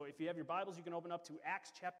if you have your Bibles, you can open up to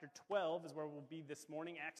Acts chapter 12 is where we'll be this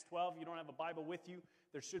morning. Acts 12, if you don't have a Bible with you,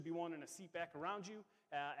 there should be one in a seat back around you.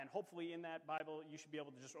 And hopefully in that Bible, you should be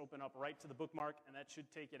able to just open up right to the bookmark, and that should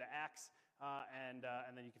take you to Acts. And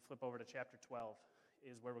then you can flip over to chapter 12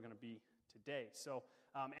 is where we're going to be today. So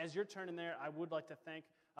as you're turning there, I would like to thank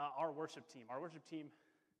our worship team. Our worship team,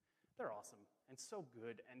 they're awesome and so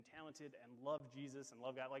good and talented and love Jesus and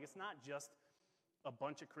love God. Like, it's not just a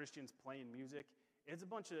bunch of Christians playing music. It's a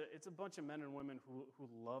bunch of men and women who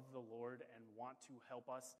love the Lord and want to help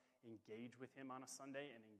us engage with Him on a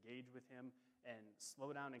Sunday and engage with Him and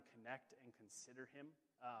slow down and connect and consider Him.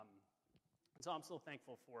 So I'm so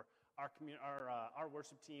thankful for our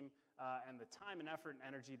worship team and the time and effort and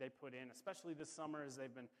energy they put in, especially this summer as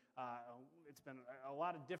they've been. It's been a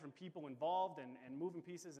lot of different people involved and moving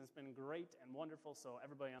pieces, and it's been great and wonderful. So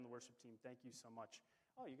everybody on the worship team, thank you so much.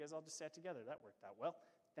 Oh, you guys all just sat together. That worked out well.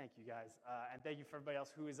 Thank you, guys. And thank you for everybody else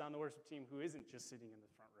who is on the worship team who isn't just sitting in the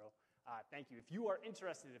front row. Thank you. If you are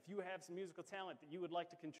interested, if you have some musical talent that you would like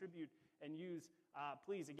to contribute and use,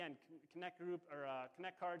 please, again, Connect group or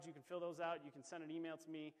Connect cards, you can fill those out. You can send an email to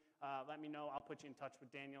me. Let me know. I'll put you in touch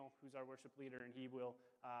with Daniel, who's our worship leader, and he will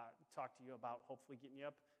talk to you about hopefully getting you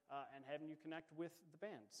up and having you connect with the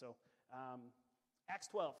band. So Acts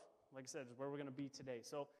 12, like I said, is where we're going to be today.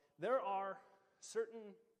 So there are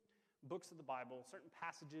certain books of the Bible, certain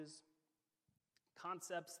passages,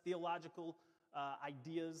 concepts, theological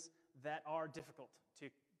ideas that are difficult to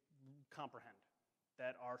comprehend,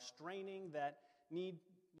 that are straining, that need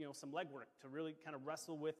some legwork to really kind of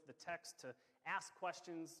wrestle with the text, to ask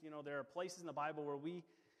questions. There are places in the Bible where we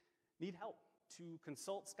need help to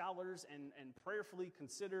consult scholars and prayerfully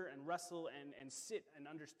consider and wrestle and sit and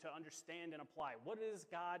to understand and apply. What is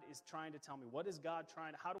God is trying to tell me? What is God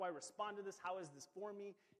trying to, how do I respond to this? How is this for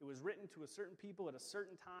me? It was written to a certain people at a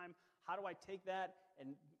certain time. How do I take that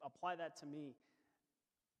and apply that to me?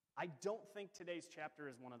 I don't think today's chapter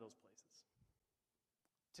is one of those places.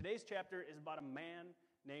 Today's chapter is about a man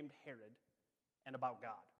named Herod and about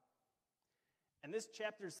God. And this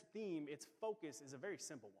chapter's theme, its focus, is a very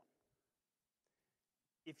simple one.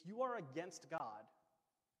 If you are against God,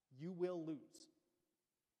 you will lose.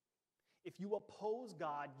 If you oppose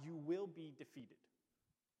God, you will be defeated.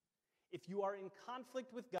 If you are in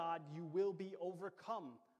conflict with God, you will be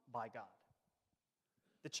overcome by God.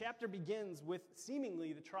 The chapter begins with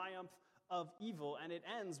seemingly the triumph of evil, and it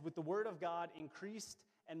ends with the word of God increased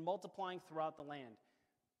and multiplying throughout the land.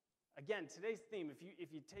 Again, today's theme,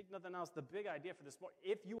 if you take nothing else, the big idea for this morning,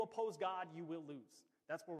 if you oppose God, you will lose.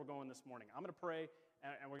 That's where we're going this morning. I'm going to pray,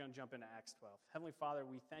 and we're going to jump into Acts 12. Heavenly Father,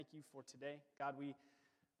 we thank you for today. God, we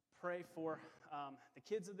pray for the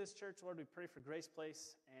kids of this church. Lord, we pray for Grace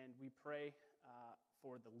Place, and we pray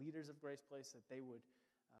for the leaders of Grace Place that they would,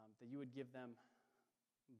 that you would give them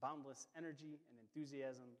boundless energy and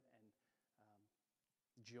enthusiasm and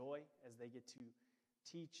joy as they get to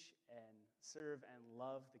teach and serve and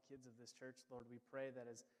love the kids of this church. Lord, we pray that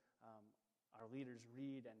as our leaders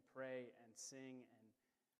read and pray and sing and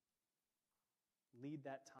lead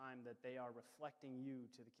that time, that they are reflecting you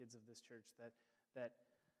to the kids of this church, that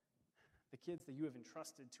the kids that you have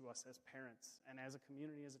entrusted to us as parents and as a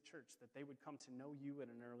community, as a church, that they would come to know you at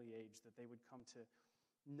an early age, that they would come to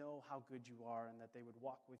know how good you are, and that they would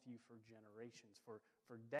walk with you for generations, for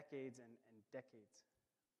decades and decades.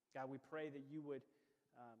 God, we pray that you would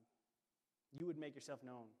make yourself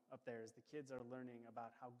known up there as the kids are learning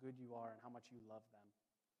about how good you are and how much you love them.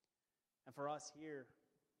 And for us here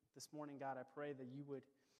this morning, God, I pray that you would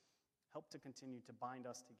help to continue to bind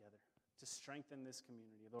us together, to strengthen this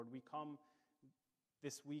community. Lord, we come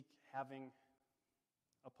this week having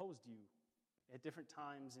opposed you at different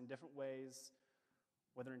times, in different ways,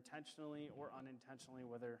 whether intentionally or unintentionally,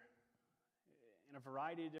 whether in a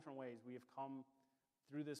variety of different ways. We have come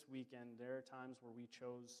through this weekend. There are times where we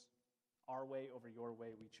chose our way over your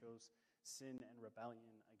way. We chose sin and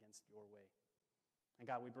rebellion against your way. And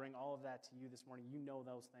God, we bring all of that to you this morning. You know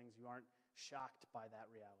those things. You aren't shocked by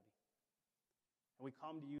that reality. And we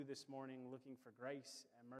come to you this morning looking for grace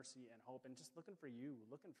and mercy and hope, and just looking for you,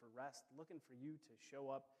 looking for rest, looking for you to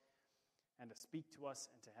show up and to speak to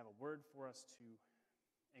us and to have a word for us, to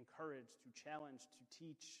encourage, to challenge, to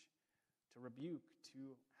teach, to rebuke,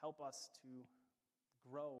 to help us to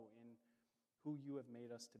grow in who you have made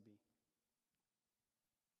us to be.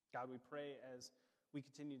 God, we pray as we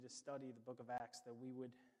continue to study the book of Acts that we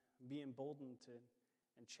would be emboldened to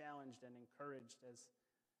and challenged and encouraged as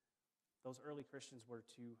those early Christians were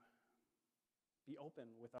to be open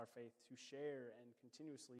with our faith, to share and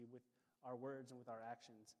continuously with our words and with our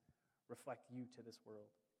actions reflect you to this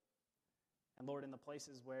world. And Lord, in the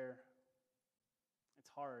places where It's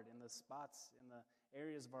hard in the spots, in the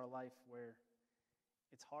areas of our life where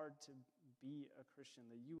it's hard to be a Christian,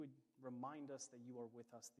 that you would remind us that you are with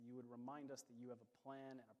us, that you would remind us that you have a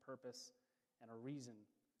plan and a purpose and a reason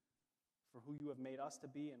for who you have made us to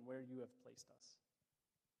be and where you have placed us.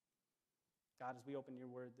 God, as we open your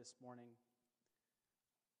word this morning,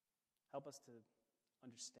 help us to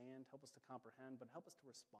understand, help us to comprehend, but help us to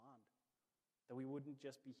respond. That we wouldn't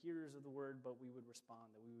just be hearers of the word, but we would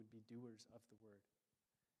respond, that we would be doers of the word.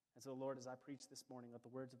 And so, Lord, as I preach this morning, let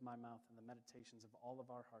the words of my mouth and the meditations of all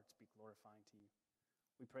of our hearts be glorifying to you.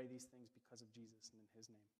 We pray these things because of Jesus and in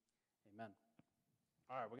his name. Amen.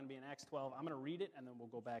 All right, we're going to be in Acts 12. I'm going to read it, and then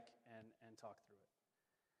we'll go back and talk through it.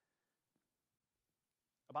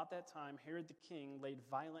 About that time, Herod the king laid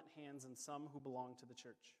violent hands on some who belonged to the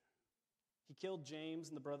church. He killed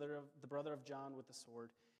James and the brother of John with the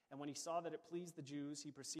sword, and when he saw that it pleased the Jews,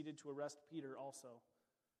 he proceeded to arrest Peter also.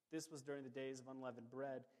 This was during the days of unleavened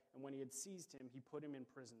bread, and when he had seized him, he put him in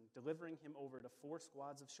prison, delivering him over to 4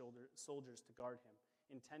 squads of soldiers to guard him,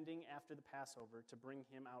 intending after the Passover to bring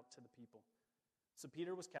him out to the people. So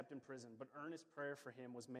Peter was kept in prison, but earnest prayer for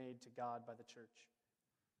him was made to God by the church.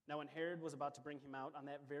 Now when Herod was about to bring him out on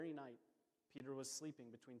that very night, Peter was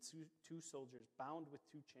sleeping between two soldiers, bound with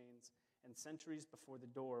 2 chains, and sentries before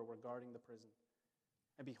the door were guarding the prison.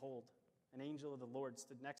 And behold, an angel of the Lord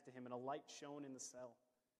stood next to him, and a light shone in the cell.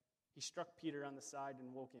 He struck Peter on the side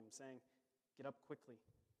and woke him, saying, "Get up quickly."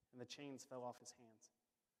 And the chains fell off his hands.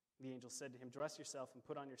 The angel said to him, "Dress yourself and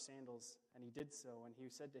put on your sandals." And he did so, and he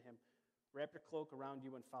said to him, "Wrap your cloak around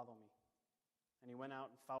you and follow me." And he went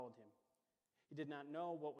out and followed him. He did not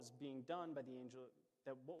know what was being done by the angel,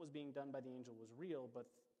 that what was being done by the angel was real, but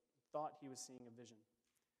thought he was seeing a vision.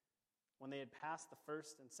 When they had passed the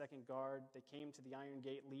first and second guard, they came to the iron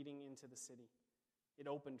gate leading into the city. It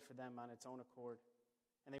opened for them on its own accord.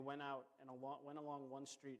 And they went out and went along one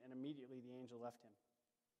street, and immediately the angel left him.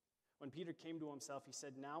 When Peter came to himself, he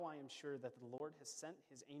said, "Now I am sure that the Lord has sent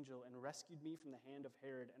his angel and rescued me from the hand of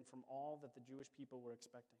Herod and from all that the Jewish people were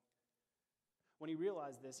expecting." When he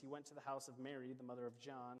realized this, he went to the house of Mary, the mother of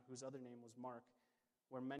John, whose other name was Mark,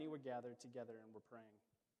 where many were gathered together and were praying.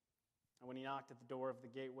 And when he knocked at the door of the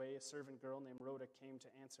gateway, a servant girl named Rhoda came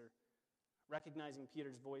to answer. Recognizing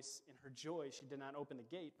Peter's voice, in her joy, she did not open the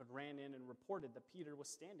gate, but ran in and reported that Peter was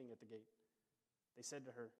standing at the gate. They said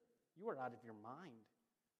to her, "You are out of your mind."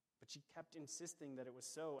 But she kept insisting that it was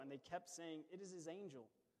so, and they kept saying, "It is his angel."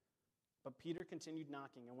 But Peter continued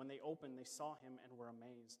knocking, and when they opened, they saw him and were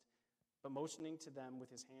amazed. But motioning to them with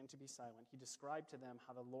his hand to be silent, he described to them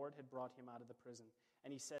how the Lord had brought him out of the prison.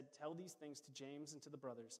 And he said, "Tell these things to James and to the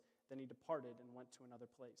brothers." Then he departed and went to another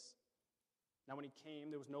place. Now when he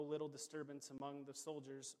came, there was no little disturbance among the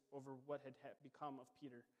soldiers over what had become of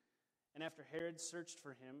Peter. And after Herod searched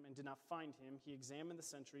for him and did not find him, he examined the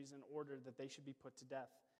sentries and ordered that they should be put to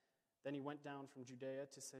death. Then he went down from Judea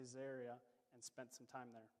to Caesarea and spent some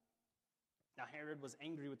time there. Now Herod was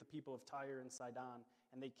angry with the people of Tyre and Sidon,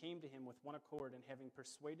 and they came to him with one accord, and having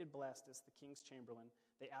persuaded Blastus, the king's chamberlain,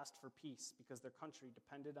 they asked for peace, because their country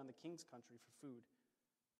depended on the king's country for food.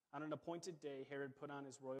 On an appointed day, Herod put on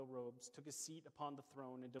his royal robes, took his seat upon the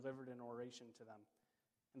throne, and delivered an oration to them.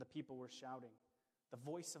 And the people were shouting, "The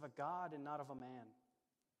voice of a God and not of a man."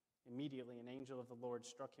 Immediately an angel of the Lord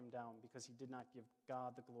struck him down, because he did not give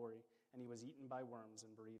God the glory, and he was eaten by worms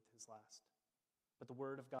and breathed his last. But the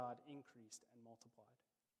word of God increased and multiplied.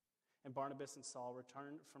 And Barnabas and Saul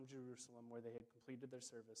returned from Jerusalem, where they had completed their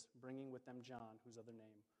service, bringing with them John, whose other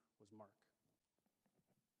name was Mark.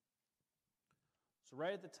 So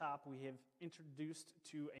right at the top, we have introduced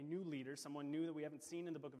to a new leader, someone new that we haven't seen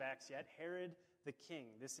in the book of Acts yet, Herod the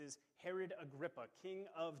king. This is Herod Agrippa, king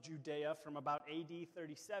of Judea from about AD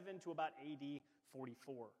 37 to about AD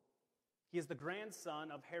 44. He is the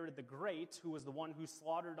grandson of Herod the Great, who was the one who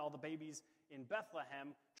slaughtered all the babies in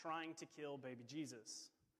Bethlehem trying to kill baby Jesus.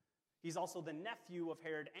 He's also the nephew of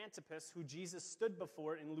Herod Antipas, who Jesus stood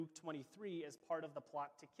before in Luke 23 as part of the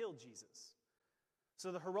plot to kill Jesus.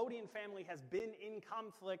 So the Herodian family has been in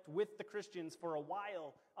conflict with the Christians for a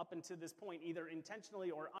while up until this point, either intentionally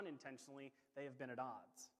or unintentionally, they have been at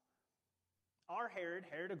odds. Our Herod,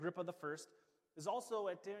 Herod Agrippa I, is also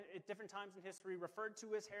at different times in history referred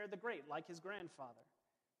to as Herod the Great, like his grandfather.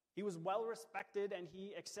 He was well respected and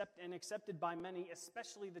accepted by many,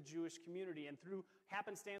 especially the Jewish community. And through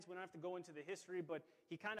happenstance, we don't have to go into the history, but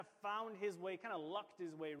he kind of found his way, kind of lucked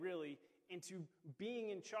his way really, into being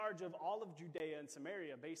in charge of all of Judea and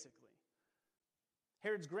Samaria, basically.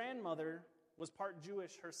 Herod's grandmother was part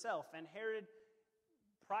Jewish herself, and Herod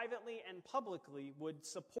privately and publicly would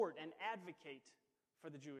support and advocate for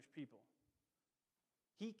the Jewish people.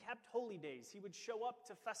 He kept holy days. He would show up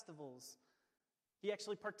to festivals. He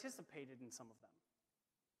actually participated in some of them.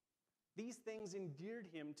 These things endeared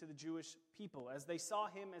him to the Jewish people as they saw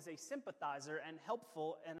him as a sympathizer and a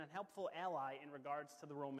helpful ally in regards to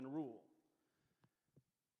the Roman rule.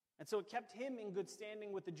 And so it kept him in good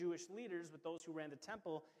standing with the Jewish leaders, with those who ran the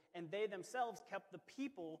temple, and they themselves kept the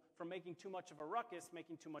people from making too much of a ruckus,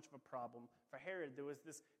 making too much of a problem for Herod. There was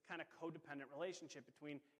this kind of codependent relationship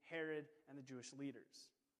between Herod and the Jewish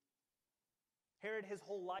leaders. Herod, his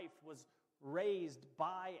whole life, was raised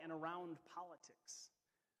by and around politics.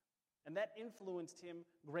 And that influenced him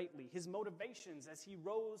greatly. His motivations as he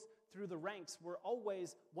rose through the ranks were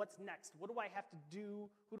always, what's next? What do I have to do?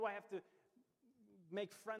 Who do I have to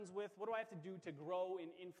make friends with? What do I have to do to grow in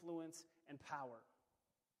influence and power?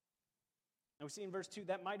 Now we see in verse 2,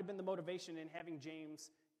 that might have been the motivation in having James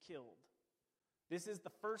killed. This is the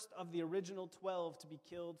first of the original 12 to be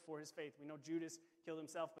killed for his faith. We know Judas killed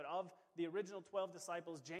himself, but of the original 12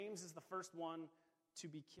 disciples, James is the first one to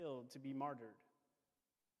be killed, to be martyred.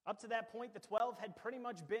 Up to that point, the 12 had pretty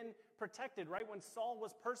much been protected, right? When Saul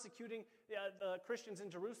was persecuting the Christians in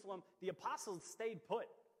Jerusalem, the apostles stayed put.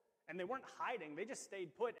 And they weren't hiding, they just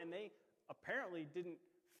stayed put, and they apparently didn't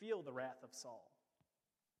feel the wrath of Saul.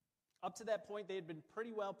 Up to that point, they had been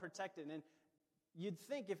pretty well protected. And you'd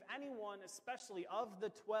think if anyone, especially of the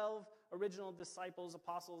 12 original disciples,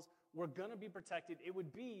 apostles, were going to be protected, it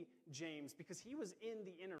would be James, because he was in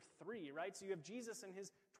the inner three, right? So you have Jesus and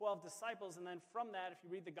his 12 disciples, and then from that, if you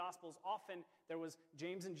read the Gospels, often there was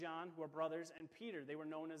James and John, who are brothers, and Peter. They were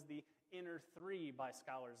known as the inner three by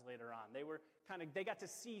scholars later on. They got to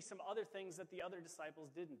see some other things that the other disciples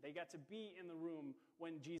didn't. They got to be in the room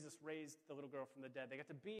when Jesus raised the little girl from the dead. They got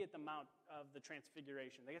to be at the Mount of the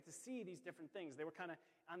Transfiguration. They got to see these different things. They were kind of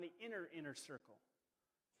on the inner circle.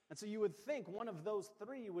 And so you would think one of those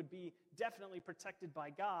three would be definitely protected by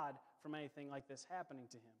God from anything like this happening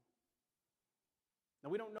to him. Now,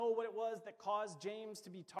 we don't know what it was that caused James to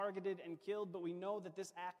be targeted and killed, but we know that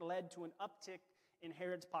this act led to an uptick in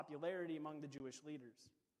Herod's popularity among the Jewish leaders.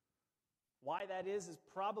 Why that is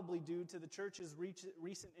probably due to the church's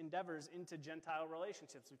recent endeavors into Gentile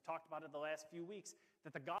relationships. We've talked about it the last few weeks,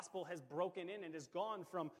 that the gospel has broken in and has gone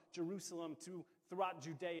from Jerusalem to throughout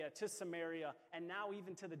Judea to Samaria, and now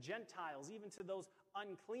even to the Gentiles, even to those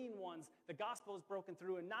unclean ones. The gospel has broken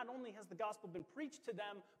through, and not only has the gospel been preached to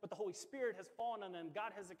them, but the Holy Spirit has fallen on them.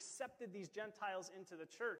 God has accepted these Gentiles into the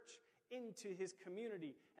church, into his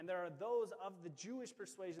community. And there are those of the Jewish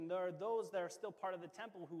persuasion, there are those that are still part of the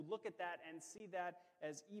temple who look at that and see that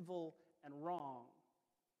as evil and wrong.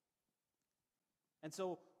 And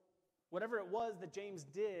so whatever it was that James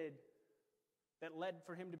did that led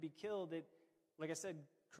for him to be killed, it, like I said,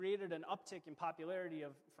 created an uptick in popularity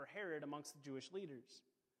for Herod amongst the Jewish leaders.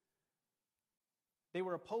 They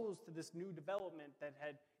were opposed to this new development that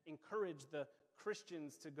had encouraged the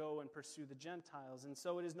Christians to go and pursue the Gentiles. And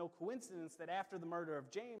so it is no coincidence that after the murder of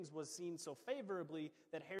James was seen so favorably,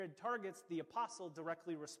 that Herod targets the apostle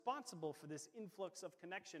directly responsible for this influx of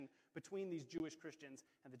connection between these Jewish Christians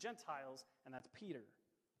and the Gentiles, and that's Peter.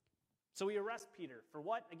 So we arrest Peter. For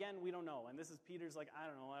what? Again, we don't know. And this is Peter's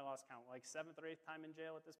I lost count, 7th or 8th time in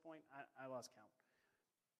jail at this point? I lost count.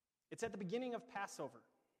 It's at the beginning of Passover.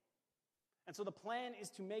 And so the plan is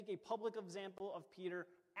to make a public example of Peter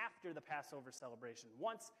after the Passover celebration,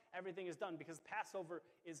 once everything is done, because Passover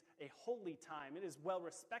is a holy time. It is well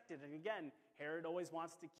respected. And again, Herod always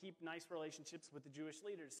wants to keep nice relationships with the Jewish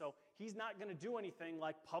leaders. So he's not going to do anything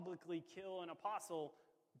like publicly kill an apostle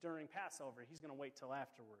during Passover. He's going to wait till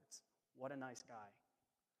afterwards. What a nice guy.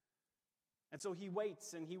 And so he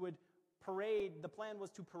waits, and he would parade. The plan was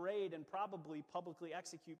to parade and probably publicly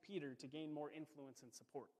execute Peter to gain more influence and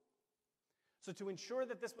support. So to ensure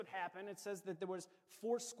that this would happen, it says that there was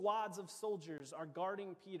 4 squads of soldiers are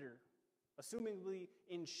guarding Peter, assumingly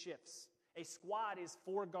in shifts. A squad is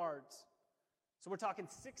 4 guards. So we're talking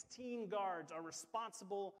 16 guards are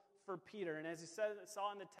responsible for Peter. And as you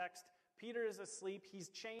saw in the text, Peter is asleep. He's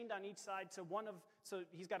chained on each side to so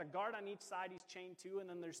he's got a guard on each side he's chained to, and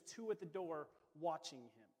then there's 2 at the door watching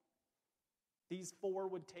him. These 4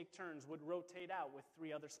 would take turns, would rotate out with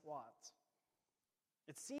 3 other squads.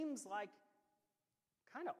 It seems like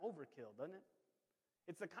kind of overkill, doesn't it?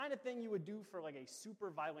 It's the kind of thing you would do for a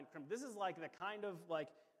super violent criminal. This is the kind of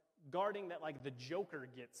guarding that the Joker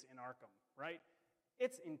gets in Arkham, right?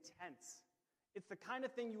 It's intense. It's the kind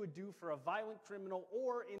of thing you would do for a violent criminal,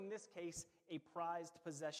 or in this case, a prized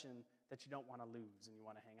possession that you don't want to lose and you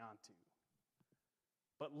want to hang on to.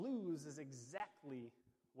 But lose is exactly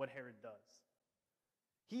what Herod does.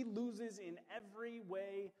 He loses in every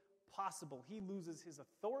way possible. He loses his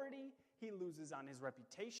authority. he loses on his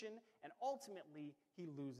reputation, and ultimately, he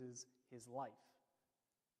loses his life.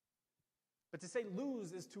 But to say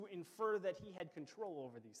lose is to infer that he had control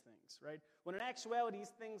over these things, right? When in actuality, these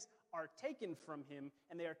things are taken from him,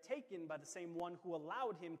 and they are taken by the same one who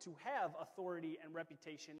allowed him to have authority and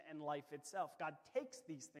reputation and life itself. God takes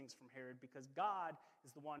these things from Herod because God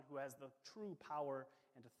is the one who has the true power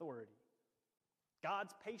and authority.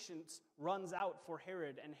 God's patience runs out for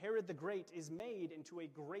Herod, and Herod the Great is made into a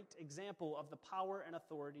great example of the power and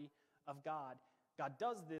authority of God. God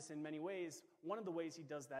does this in many ways. One of the ways he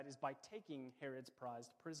does that is by taking Herod's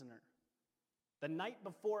prized prisoner. The night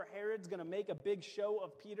before Herod's going to make a big show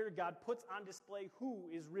of Peter, God puts on display who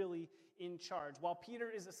is really in charge. While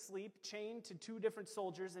Peter is asleep, chained to two different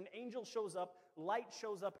soldiers, an angel shows up, light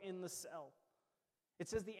shows up in the cell. It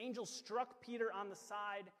says the angel struck Peter on the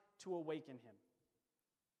side to awaken him.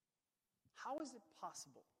 How is it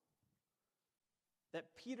possible that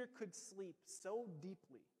Peter could sleep so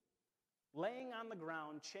deeply, laying on the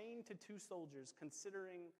ground, chained to two soldiers,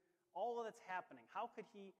 considering all that's happening? How could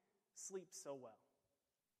he sleep so well?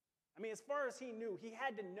 I mean, as far as he knew, he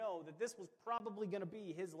had to know that this was probably going to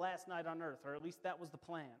be his last night on earth, or at least that was the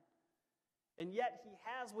plan. And yet he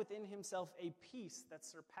has within himself a peace that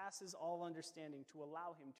surpasses all understanding to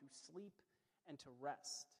allow him to sleep and to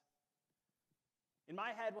rest. In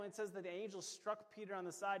my head, when it says that the angel struck Peter on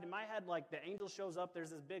the side, in my head, like the angel shows up,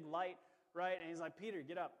 there's this big light, right? And he's like, Peter,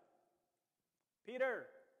 get up. Peter!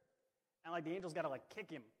 And like the angel's got to like kick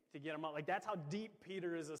him to get him up. Like that's how deep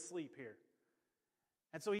Peter is asleep here.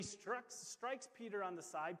 And so he strikes Peter on the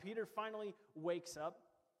side. Peter finally wakes up.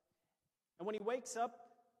 And when he wakes up,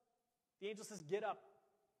 the angel says, get up.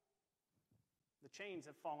 The chains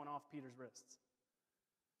have fallen off Peter's wrists.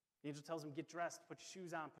 The angel tells him, get dressed, put your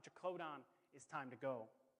shoes on, put your coat on. It's time to go.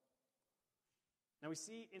 Now we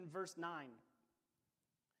see in verse 9,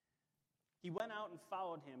 he went out and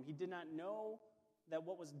followed him. He did not know that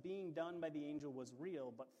what was being done by the angel was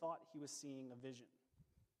real, but thought he was seeing a vision.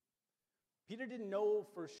 Peter didn't know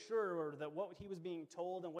for sure that what he was being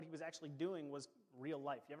told and what he was actually doing was real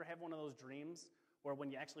life. You ever have one of those dreams where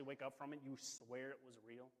when you actually wake up from it, you swear it was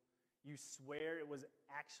real? You swear it was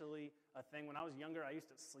actually a thing. When I was younger, I used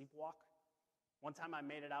to sleepwalk. One time I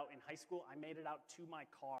made it out in high school. I made it out to my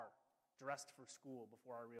car dressed for school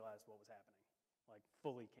before I realized what was happening. Like,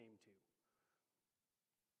 fully came to.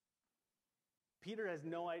 Peter has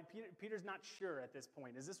no idea. Peter's not sure at this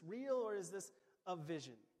point. Is this real or is this a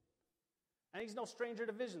vision? And he's no stranger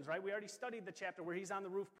to visions, right? We already studied the chapter where he's on the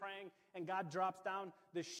roof praying and God drops down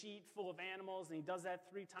the sheet full of animals and he does that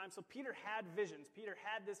 3 times. So Peter had visions. Peter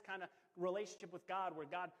had this kind of relationship with God where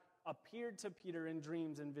God appeared to Peter in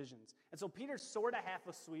dreams and visions. And so Peter's sort of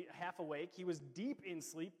half awake. He was deep in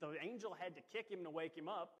sleep. The angel had to kick him to wake him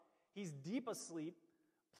up. He's deep asleep,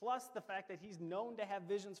 plus the fact that he's known to have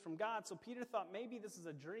visions from God. So Peter thought maybe this is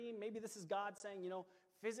a dream. Maybe this is God saying,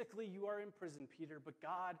 physically you are in prison, Peter, but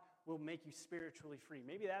God will make you spiritually free.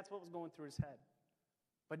 Maybe that's what was going through his head.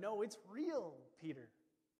 But no, it's real, Peter.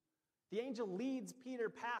 The angel leads Peter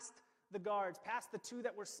past the guards, past the 2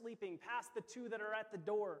 that were sleeping, past the 2 that are at the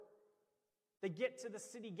door. They get to the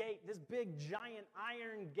city gate, this big, giant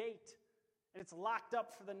iron gate, and it's locked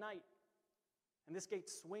up for the night. And this gate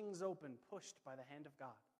swings open, pushed by the hand of God.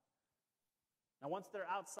 Now, once they're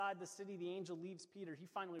outside the city, the angel leaves Peter. He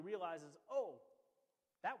finally realizes, oh,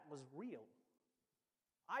 that was real.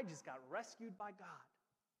 I just got rescued by God.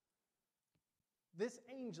 This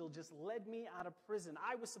angel just led me out of prison.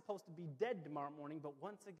 I was supposed to be dead tomorrow morning, but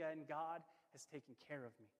once again, God has taken care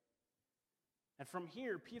of me. And from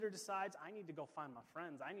here, Peter decides, I need to go find my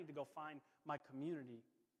friends. I need to go find my community.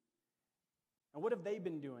 And what have they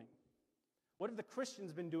been doing? What have the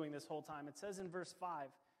Christians been doing this whole time? It says in verse 5,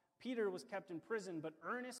 Peter was kept in prison, but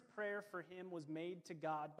earnest prayer for him was made to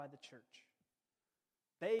God by the church.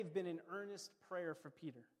 They've been in earnest prayer for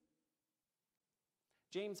Peter.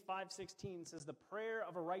 James 5:16 says, the prayer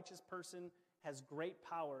of a righteous person has great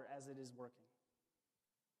power as it is working.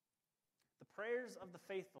 The prayers of the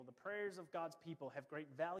faithful, the prayers of God's people have great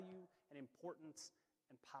value and importance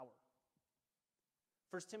and power.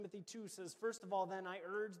 1 Timothy 2 says, first of all, then I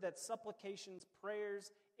urge that supplications,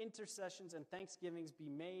 prayers, intercessions, and thanksgivings be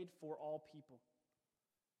made for all people.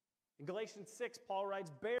 In Galatians 6, Paul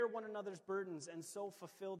writes, bear one another's burdens and so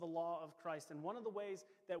fulfill the law of Christ. And one of the ways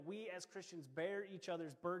that we as Christians bear each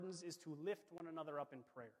other's burdens is to lift one another up in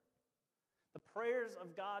prayer. The prayers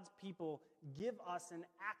of God's people give us an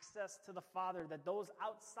access to the Father that those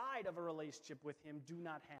outside of a relationship with Him do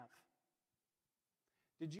not have.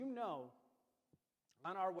 Did you know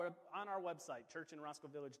on our website,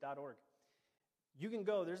 churchinroscoevillage.org, you can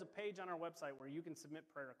go, there's a page on our website where you can submit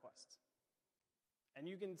prayer requests. And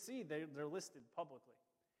you can see they're listed publicly.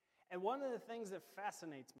 And one of the things that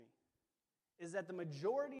fascinates me is that the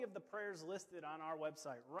majority of the prayers listed on our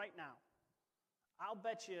website right now, I'll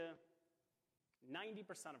bet you 90%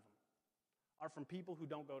 of them are from people who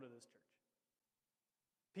don't go to this church.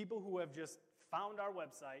 People who have just found our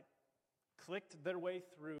website, clicked their way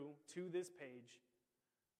through to this page,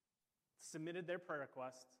 submitted their prayer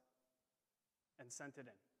request, and sent it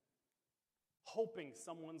in, hoping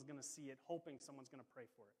someone's going to see it, hoping someone's going to pray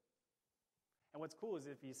for it. And what's cool is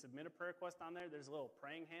if you submit a prayer request on there, there's little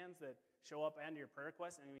praying hands that show up under your prayer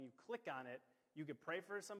request, and when you click on it, you could pray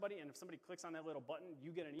for somebody, and if somebody clicks on that little button,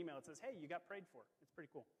 you get an email that says, hey, you got prayed for. It's pretty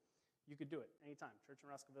cool. You could do it anytime,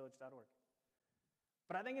 churchinroscoevillage.org.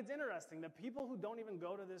 But I think it's interesting that people who don't even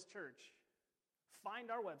go to this church find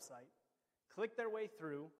our website, click their way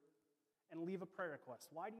through, and leave a prayer request.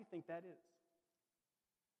 Why do you think that is?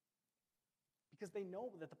 Because they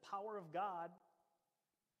know that the power of God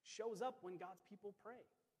shows up when God's people pray.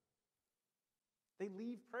 They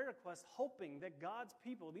leave prayer requests hoping that God's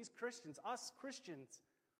people, these Christians, us Christians,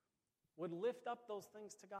 would lift up those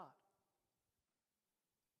things to God.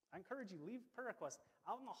 I encourage you, leave prayer requests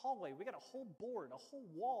out in the hallway. We got a whole board, a whole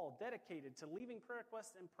wall dedicated to leaving prayer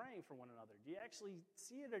requests and praying for one another. Do you actually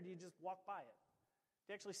see it, or do you just walk by it?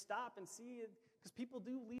 Do you actually stop and see it? Because people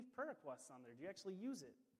do leave prayer requests on there. Do you actually use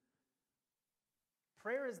it?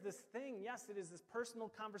 Prayer is this thing. Yes, it is this personal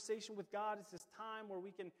conversation with God. It's this time where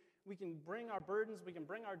we can bring our burdens, we can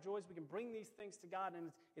bring our joys, we can bring these things to God,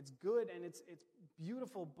 and it's good and it's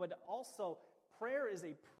beautiful, but also prayer is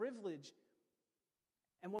a privilege.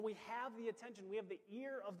 And when we have the attention, we have the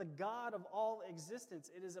ear of the God of all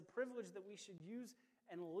existence, it is a privilege that we should use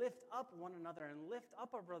and lift up one another and lift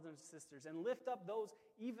up our brothers and sisters and lift up those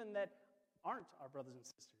even that aren't our brothers and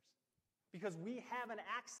sisters. Because we have an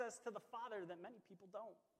access to the Father that many people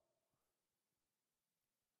don't.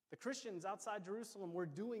 The Christians outside Jerusalem were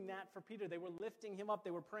doing that for Peter. They were lifting him up.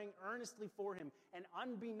 They were praying earnestly for him. And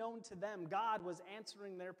unbeknown to them, God was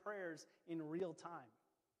answering their prayers in real time.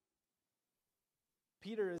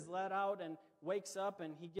 Peter is let out and wakes up,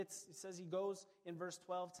 and he says he goes in verse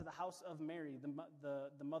 12 to the house of Mary,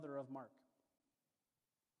 the mother of Mark.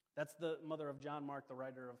 That's the mother of John Mark, the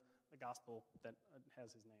writer of the gospel that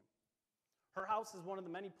has his name. Her house is one of the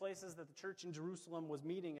many places that the church in Jerusalem was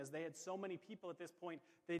meeting, as they had so many people at this point,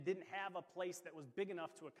 they didn't have a place that was big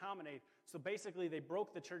enough to accommodate. So basically, they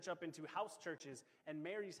broke the church up into house churches, and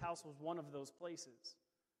Mary's house was one of those places.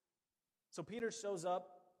 So Peter shows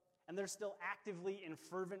up, and they're still actively in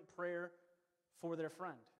fervent prayer for their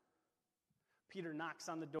friend. Peter knocks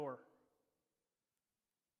on the door.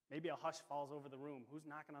 Maybe a hush falls over the room. Who's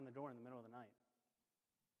knocking on the door in the middle of the night?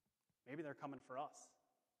 Maybe they're coming for us.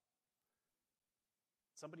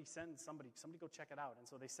 Somebody go check it out. And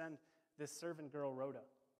so they send this servant girl, Rhoda.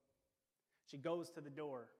 She goes to the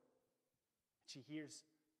door. She hears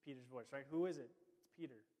Peter's voice, right? Who is it? It's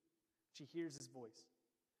Peter. She hears his voice.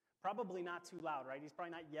 Probably not too loud, right? He's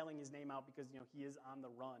probably not yelling his name out because, he is on the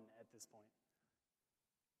run at this point.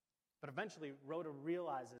 But eventually, Rhoda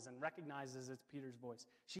realizes and recognizes it's Peter's voice.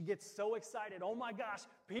 She gets so excited. Oh my gosh,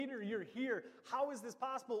 Peter, you're here. How is this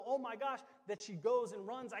possible? Oh my gosh, that she goes and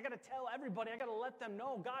runs. I got to tell everybody. I got to let them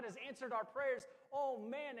know God has answered our prayers. Oh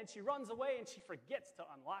man, and she runs away and she forgets to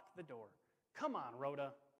unlock the door. Come on,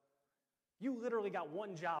 Rhoda. You literally got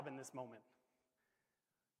one job in this moment.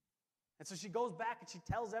 And so she goes back and she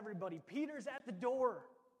tells everybody, Peter's at the door.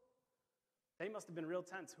 They must have been real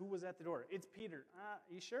tense. Who was at the door? It's Peter.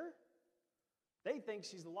 You sure? They think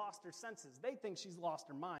she's lost her senses. They think she's lost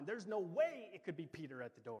her mind. There's no way it could be Peter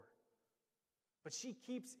at the door. But she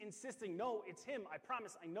keeps insisting, no, it's him. I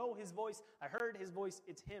promise. I know his voice. I heard his voice.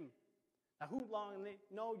 It's him. Now, who long?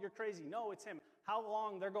 No, you're crazy. No, it's him. How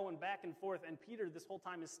long? They're going back and forth. And Peter this whole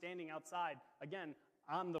time is standing outside, again,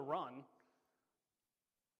 on the run.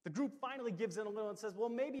 The group finally gives in a little and says, well,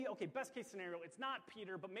 maybe, okay, best case scenario, it's not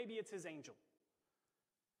Peter, but maybe it's his angel.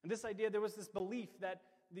 And this idea, there was this belief that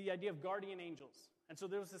the idea of guardian angels. And so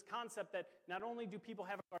there was this concept that not only do people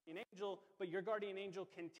have a guardian angel, but your guardian angel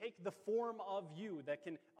can take the form of you, that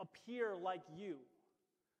can appear like you.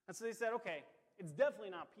 And so they said, okay, it's definitely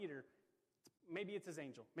not Peter. Maybe it's his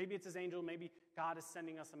angel. Maybe it's his angel. Maybe God is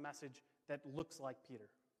sending us a message that looks like Peter.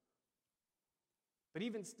 But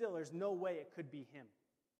even still, there's no way it could be him,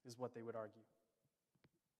 is what they would argue.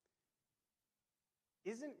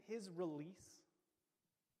 Isn't his release,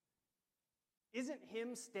 isn't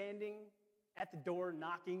him standing at the door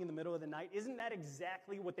knocking in the middle of the night, isn't that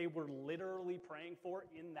exactly what they were literally praying for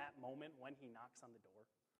in that moment when he knocks on the door?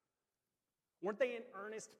 Weren't they in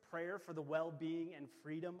earnest prayer for the well-being and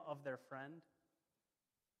freedom of their friend?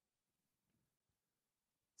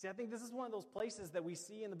 See, I think this is one of those places that we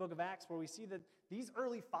see in the book of Acts where we see that these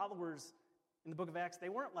early followers in the book of Acts, they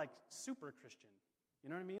weren't like super Christian. You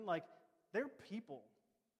know what I mean? Like, they're people.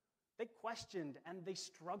 They questioned and they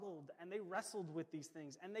struggled and they wrestled with these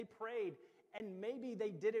things and they prayed, and maybe they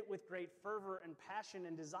did it with great fervor and passion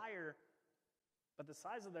and desire, but the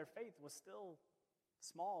size of their faith was still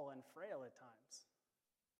small and frail at times.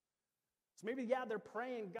 So maybe, yeah, they're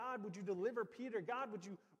praying, God, would you deliver Peter? God, would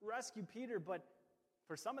you rescue Peter? But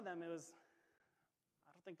for some of them, it was,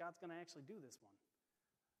 I don't think God's going to actually do this one.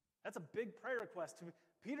 That's a big prayer request.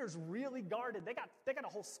 Peter's really guarded. They got a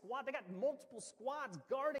whole squad. They got multiple squads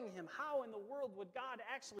guarding him. How in the world would God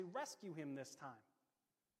actually rescue him this time?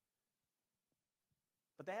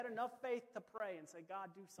 But they had enough faith to pray and say, God,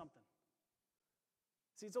 do something.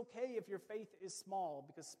 See, it's okay if your faith is small,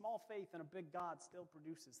 because small faith in a big God still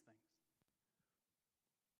produces things.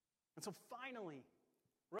 And so finally,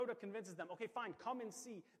 Rhoda convinces them, okay, fine, come and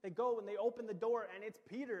see. They go and they open the door, and it's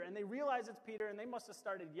Peter, and they realize it's Peter, and they must have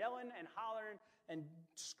started yelling and hollering and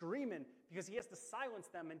screaming because he has to silence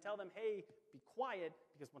them and tell them, hey, be quiet,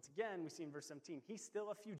 because once again, we see in verse 17, he's still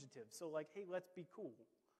a fugitive. So like, hey, let's be cool.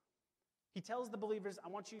 He tells the believers,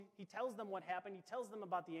 he tells them what happened. He tells them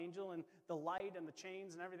about the angel and the light and the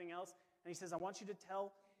chains and everything else. And he says, I want you to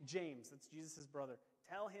tell James, that's Jesus' brother,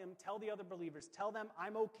 tell the other believers, tell them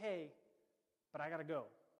I'm okay, but I got to go.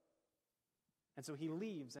 And so he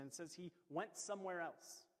leaves, and it says he went somewhere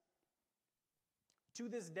else. To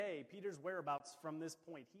this day, Peter's whereabouts from this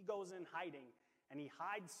point, he goes in hiding, and he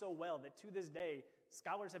hides so well that to this day,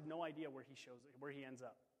 scholars have no idea where he ends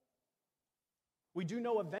up. We do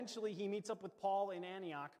know eventually he meets up with Paul in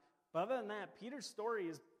Antioch, but other than that, Peter's story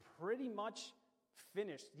is pretty much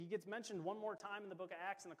finished. He gets mentioned one more time in the book of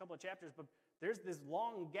Acts in a couple of chapters, but there's this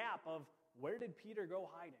long gap of where did Peter go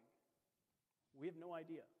hiding? We have no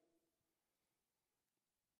idea.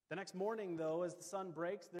 The next morning, though, as the sun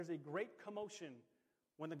breaks, there's a great commotion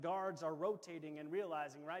when the guards are rotating and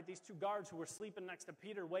realizing, right, these two guards who were sleeping next to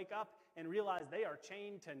Peter wake up and realize they are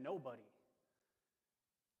chained to nobody.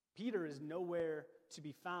 Peter is nowhere to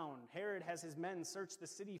be found. Herod has his men search the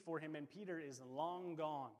city for him, and Peter is long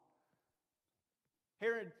gone.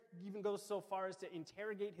 Herod even goes so far as to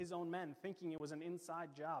interrogate his own men, thinking it was an inside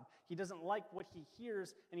job. He doesn't like what he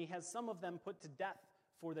hears, and he has some of them put to death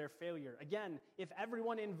for their failure. Again, if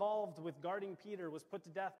everyone involved with guarding Peter was put to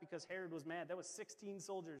death because Herod was mad, that was 16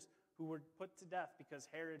 soldiers who were put to death because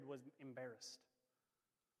Herod was embarrassed.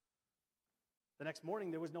 The next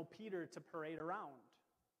morning, there was no Peter to parade around.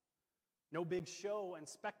 No big show and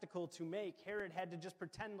spectacle to make. Herod had to just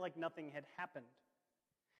pretend like nothing had happened.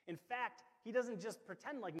 In fact, he doesn't just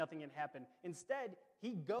pretend like nothing had happened. Instead,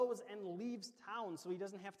 he goes and leaves town so he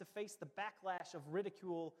doesn't have to face the backlash of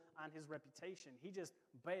ridicule on his reputation. He just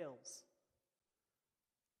bails.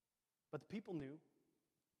 But the people knew.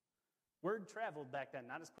 Word traveled back then,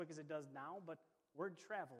 not as quick as it does now, but word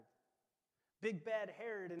traveled. Big bad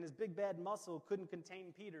Herod and his big bad muscle couldn't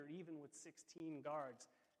contain Peter, even with 16 guards.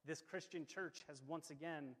 This Christian church has once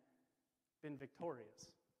again been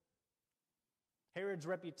victorious. Herod's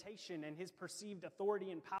reputation and his perceived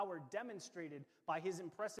authority and power demonstrated by his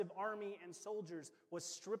impressive army and soldiers was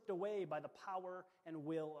stripped away by the power and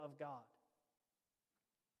will of God.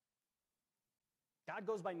 God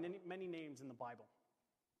goes by many names in the Bible.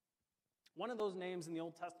 One of those names in the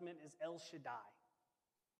Old Testament is El Shaddai.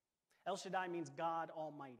 El Shaddai means God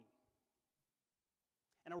Almighty.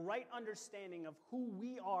 And a right understanding of who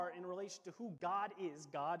we are in relation to who God is,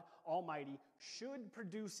 God Almighty, should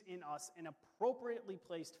produce in us an appropriately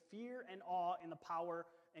placed fear and awe in the power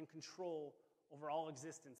and control over all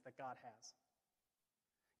existence that God has.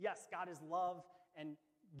 Yes, God is love and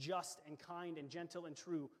just and kind and gentle and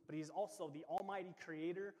true, but he is also the almighty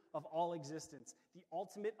creator of all existence, the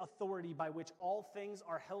ultimate authority by which all things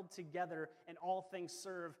are held together and all things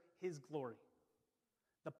serve his glory.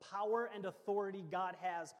 The power and authority God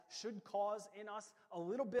has should cause in us a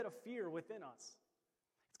little bit of fear within us.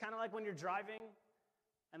 It's kind of like when you're driving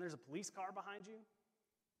and there's a police car behind you,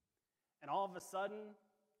 and all of a sudden,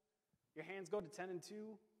 your hands go to 10 and 2.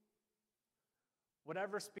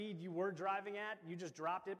 Whatever speed you were driving at, you just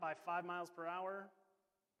dropped it by 5 miles per hour.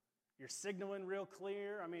 You're signaling real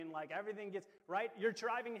clear. I mean, like everything gets, right? Your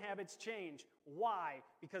driving habits change. Why?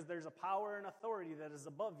 Because there's a power and authority that is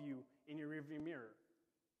above you in your rearview mirror.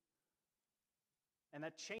 And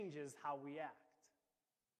that changes how we act.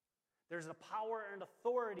 There's a power and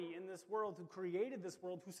authority in this world who created this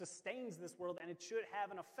world, who sustains this world, and it should have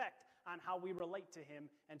an effect on how we relate to him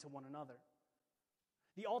and to one another.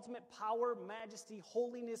 The ultimate power, majesty,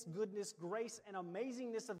 holiness, goodness, grace, and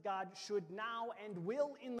amazingness of God should now and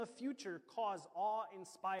will in the future cause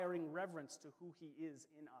awe-inspiring reverence to who he is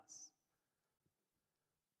in us.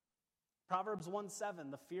 Proverbs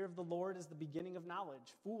 1:7, the fear of the Lord is the beginning of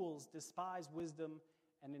knowledge. Fools despise wisdom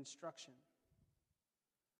and instruction.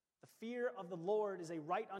 The fear of the Lord is a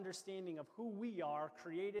right understanding of who we are,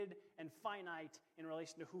 created and finite, in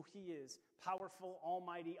relation to who he is, powerful,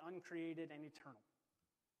 almighty, uncreated, and eternal.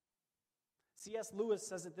 C.S. Lewis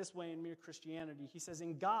says it this way in Mere Christianity. He says,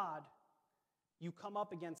 in God, you come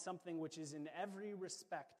up against something which is in every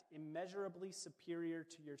respect immeasurably superior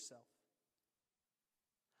to yourself.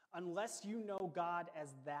 Unless you know God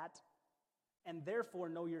as that, and therefore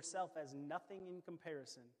know yourself as nothing in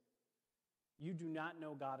comparison, you do not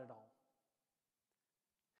know God at all.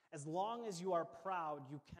 As long as you are proud,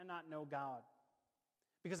 you cannot know God.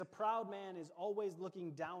 Because a proud man is always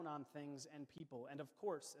looking down on things and people. And of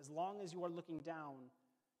course, as long as you are looking down,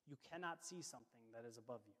 you cannot see something that is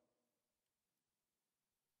above you.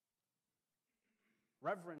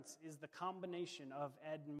 Reverence is the combination of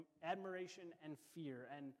admiration and fear,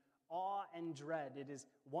 and awe and dread. It is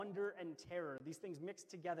wonder and terror. These things mixed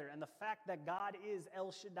together. And the fact that God is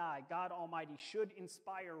El Shaddai, God Almighty, should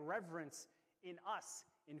inspire reverence in us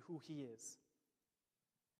in who he is.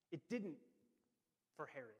 It didn't for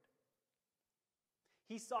Herod.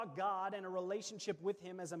 He saw God and a relationship with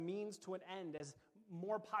him as a means to an end, as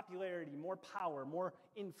more popularity, more power, more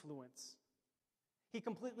influence. He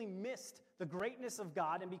completely missed the greatness of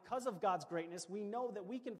God, and because of God's greatness, we know that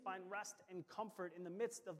we can find rest and comfort in the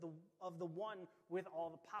midst of the one with all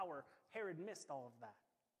the power. Herod missed all of that.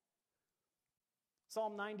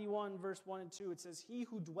 Psalm 91, verse 1 and 2, it says, he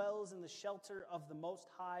who dwells in the shelter of the Most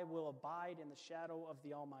High will abide in the shadow of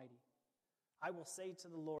the Almighty. I will say to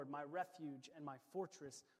the Lord, my refuge and my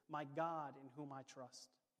fortress, my God in whom I trust.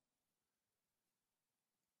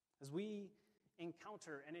 As we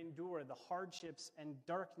encounter and endure the hardships and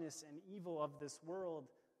darkness and evil of this world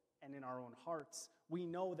and in our own hearts, we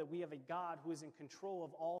know that we have a God who is in control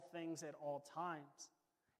of all things at all times.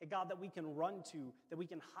 A God that we can run to, that we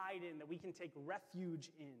can hide in, that we can take refuge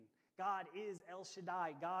in. God is El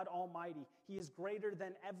Shaddai, God Almighty. He is greater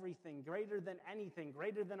than everything, greater than anything,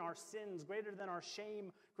 greater than our sins, greater than our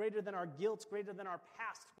shame, greater than our guilt, greater than our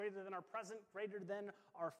past, greater than our present, greater than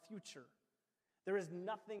our future. There is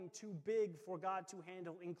nothing too big for God to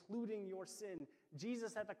handle, including your sin.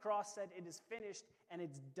 Jesus at the cross said, it is finished and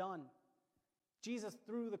it's done. Jesus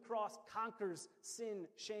through the cross conquers sin,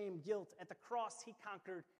 shame, guilt. At the cross, he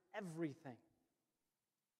conquered everything.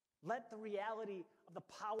 Let the reality of the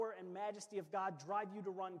power and majesty of God drive you to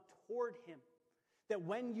run toward him. That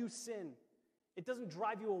when you sin, it doesn't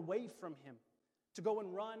drive you away from him, to go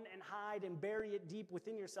and run and hide and bury it deep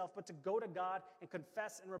within yourself, but to go to God and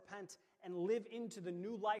confess and repent and live into the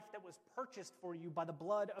new life that was purchased for you by the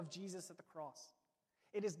blood of Jesus at the cross.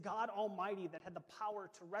 It is God Almighty that had the power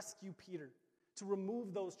to rescue Peter, to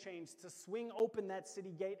remove those chains, to swing open that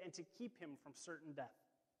city gate, and to keep him from certain death.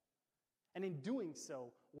 And in doing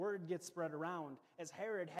so, word gets spread around. As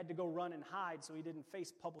Herod had to go run and hide so he didn't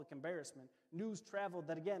face public embarrassment, news traveled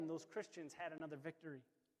that, again, those Christians had another victory.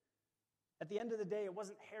 At the end of the day, it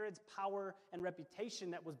wasn't Herod's power and reputation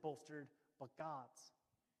that was bolstered, but God's.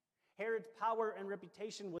 Herod's power and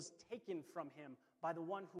reputation was taken from him by the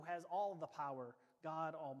one who has all the power,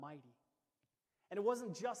 God Almighty. And it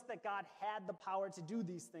wasn't just that God had the power to do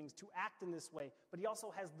these things, to act in this way, but he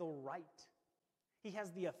also has the right. He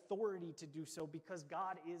has the authority to do so because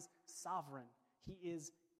God is sovereign. He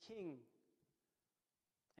is king.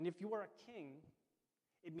 And if you are a king,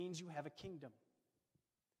 it means you have a kingdom.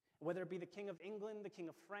 Whether it be the king of England, the king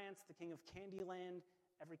of France, the king of Candyland,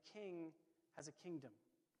 every king has a kingdom.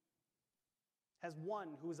 Has one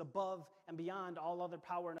who is above and beyond all other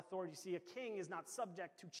power and authority. See, a king is not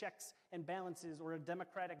subject to checks and balances or a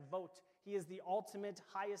democratic vote. He is the ultimate,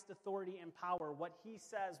 highest authority and power. What he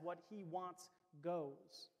says, what he wants,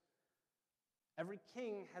 goes. Every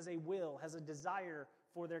king has a will, has a desire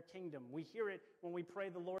for their kingdom. We hear it when we pray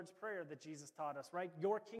the Lord's Prayer that Jesus taught us, right?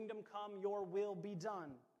 Your kingdom come, your will be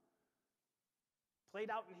done. Played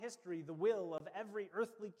out in history, the will of every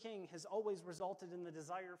earthly king has always resulted in the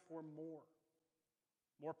desire for more.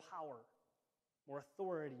 More power, more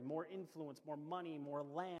authority, more influence, more money, more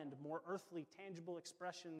land, more earthly, tangible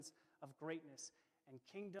expressions of greatness. And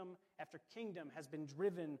kingdom after kingdom has been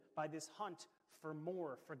driven by this hunt for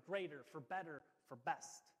more, for greater, for better, for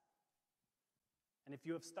best. And if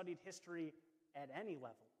you have studied history at any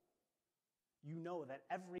level, you know that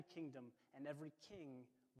every kingdom and every king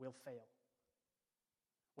will fail.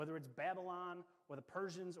 Whether it's Babylon or the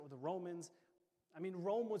Persians or the Romans, I mean,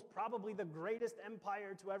 Rome was probably the greatest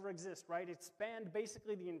empire to ever exist, right? It spanned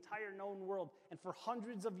basically the entire known world. And for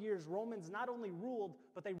hundreds of years, Romans not only ruled,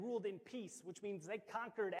 but they ruled in peace, which means they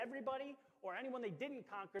conquered everybody, or anyone they didn't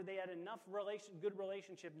conquer, they had enough good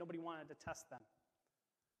relationship, nobody wanted to test them.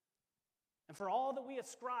 And for all that we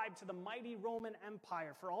ascribe to the mighty Roman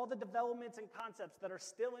Empire, for all the developments and concepts that are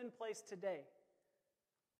still in place today,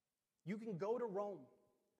 you can go to Rome.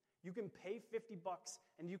 You can pay $50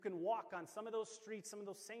 and you can walk on some of those streets, some of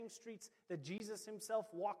those same streets that Jesus himself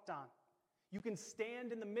walked on. You can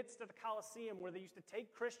stand in the midst of the Colosseum where they used to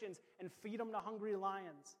take Christians and feed them to hungry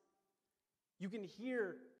lions. You can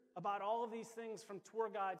hear about all of these things from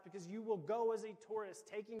tour guides because you will go as a tourist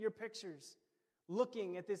taking your pictures,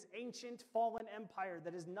 looking at this ancient fallen empire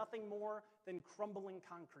that is nothing more than crumbling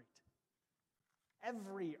concrete.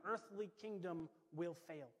 Every earthly kingdom will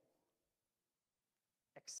fail,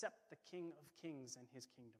 except the King of Kings and his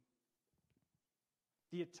kingdom.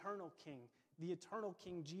 The eternal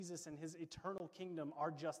King Jesus and his eternal kingdom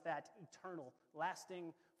are just that, eternal,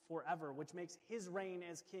 lasting forever, which makes his reign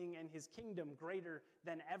as king and his kingdom greater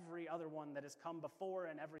than every other one that has come before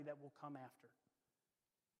and every that will come after.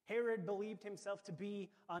 Herod believed himself to be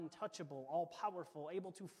untouchable, all-powerful,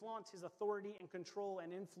 able to flaunt his authority and control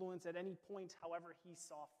and influence at any point however he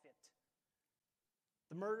saw fit.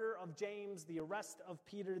 The murder of James, the arrest of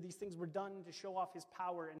Peter, these things were done to show off his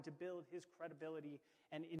power and to build his credibility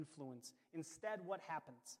and influence. Instead, what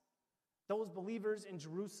happens? Those believers in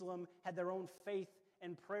Jerusalem had their own faith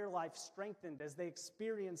and prayer life strengthened as they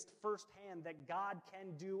experienced firsthand that God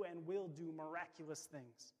can do and will do miraculous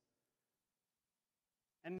things.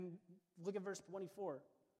 And look at verse 24.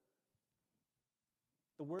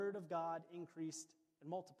 The word of God increased and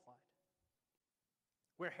multiplied.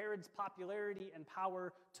 Where Herod's popularity and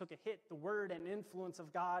power took a hit, the word and influence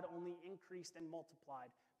of God only increased and multiplied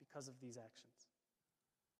because of these actions.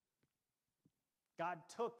 God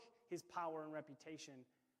took his power and reputation,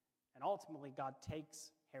 and ultimately God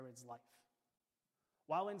takes Herod's life.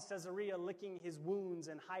 While in Caesarea licking his wounds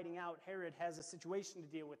and hiding out, Herod has a situation to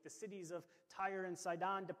deal with. The cities of Tyre and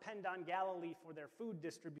Sidon depend on Galilee for their food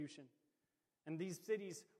distribution. And these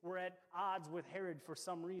cities were at odds with Herod for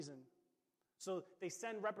some reason. So they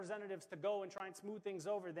send representatives to go and try and smooth things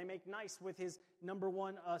over. They make nice with his number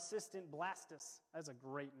one assistant, Blastus. That's a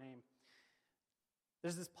great name.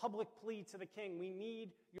 There's this public plea to the king. We need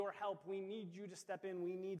your help. We need you to step in.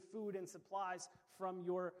 We need food and supplies from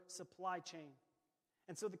your supply chain.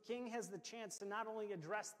 And so the king has the chance to not only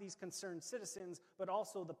address these concerned citizens, but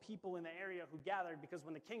also the people in the area who gathered, because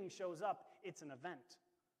when the king shows up, it's an event.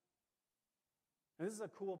 And this is a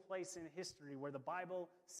cool place in history where the Bible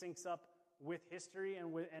syncs up with history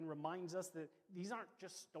and reminds us that these aren't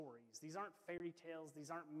just stories. These aren't fairy tales. These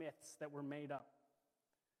aren't myths that were made up.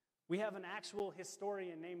 We have an actual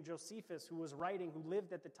historian named Josephus who was writing, who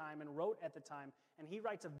lived at the time and wrote at the time, and he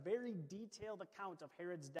writes a very detailed account of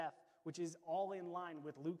Herod's death, which is all in line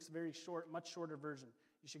with Luke's very short, much shorter version.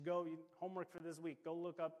 You should go, homework for this week, go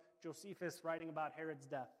look up Josephus writing about Herod's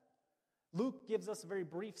death. Luke gives us a very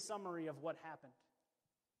brief summary of what happened.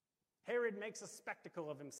 Herod makes a spectacle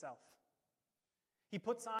of himself. He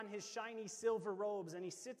puts on his shiny silver robes and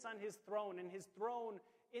he sits on his throne, and his throne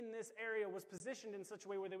in this area was positioned in such a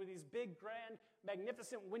way where there were these big, grand,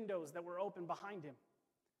 magnificent windows that were open behind him.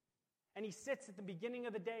 And he sits at the beginning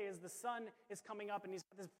of the day as the sun is coming up, and he's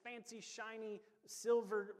got this fancy, shiny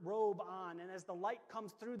silver robe on. And as the light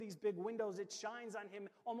comes through these big windows, it shines on him,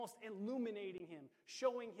 almost illuminating him,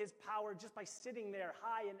 showing his power just by sitting there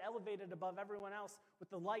high and elevated above everyone else with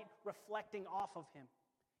the light reflecting off of him.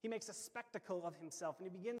 He makes a spectacle of himself, and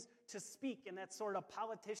he begins to speak in that sort of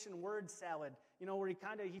politician word salad, where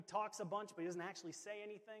he talks a bunch, but he doesn't actually say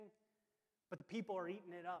anything. But the people are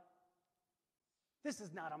eating it up. This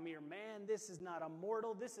is not a mere man. This is not a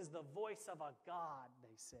mortal. This is the voice of a God,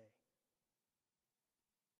 they say.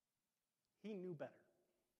 He knew better.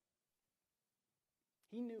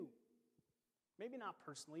 He knew. Maybe not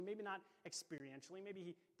personally, maybe not experientially, maybe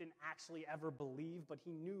he didn't actually ever believe, but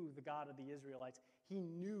he knew the God of the Israelites. He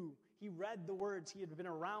knew. He read the words. He had been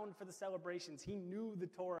around for the celebrations. He knew the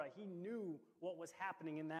Torah. He knew what was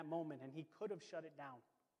happening in that moment, and he could have shut it down.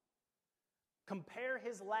 Compare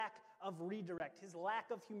his lack of redirect, his lack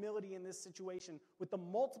of humility in this situation with the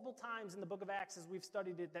multiple times in the book of Acts as we've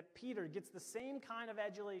studied it that Peter gets the same kind of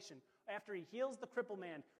adulation after he heals the crippled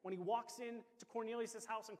man, when he walks in to Cornelius'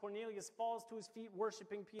 house and Cornelius falls to his feet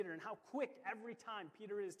worshiping Peter, and how quick every time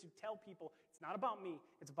Peter is to tell people, it's not about me,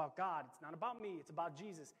 it's about God, it's not about me, it's about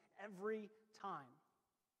Jesus, every time.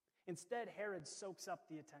 Instead, Herod soaks up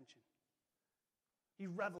the attention. He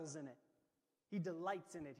revels in it. He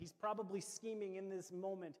delights in it. He's probably scheming in this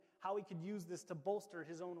moment how he could use this to bolster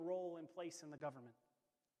his own role and place in the government.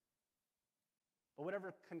 But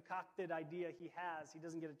whatever concocted idea he has, he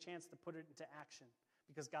doesn't get a chance to put it into action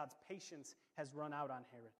because God's patience has run out on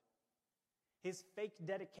Herod. His fake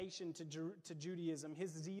dedication to Judaism,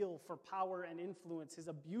 his zeal for power and influence, his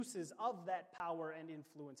abuses of that power and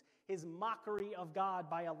influence, his mockery of God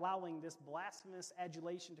by allowing this blasphemous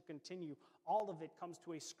adulation to continue, all of it comes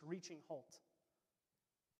to a screeching halt.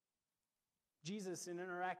 Jesus, in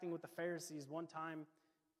interacting with the Pharisees one time,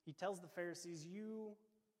 he tells the Pharisees, "You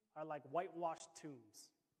are like whitewashed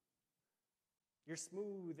tombs. You're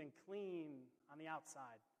smooth and clean on the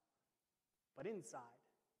outside, but inside,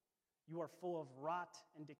 you are full of rot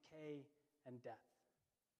and decay and death."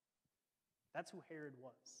 That's who Herod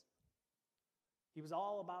was. He was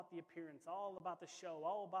all about the appearance, all about the show,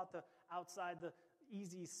 all about the outside, the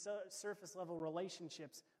easy surface level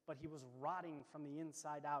relationships, but he was rotting from the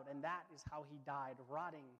inside out, and that is how he died,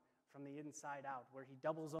 rotting from the inside out, where he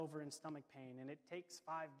doubles over in stomach pain, and it takes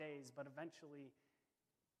 5 days, but eventually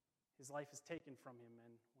his life is taken from him,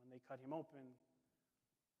 and when they cut him open,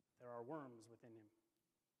 there are worms within him.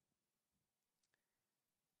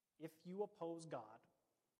 If you oppose God,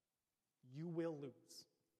 you will lose.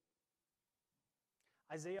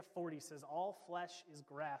 Isaiah 40 says, "All flesh is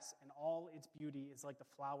grass, and all its beauty is like the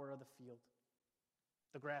flower of the field.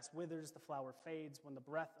 The grass withers, the flower fades, when the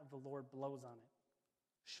breath of the Lord blows on it.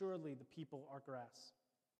 Surely the people are grass.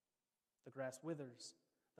 The grass withers,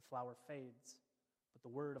 the flower fades, but the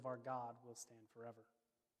word of our God will stand forever."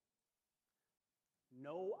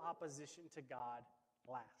 No opposition to God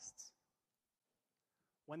lasts.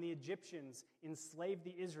 When the Egyptians enslaved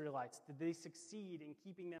the Israelites, did they succeed in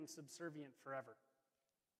keeping them subservient forever?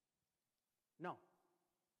 No.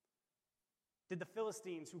 Did the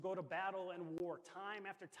Philistines, who go to battle and war time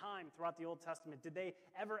after time throughout the Old Testament, did they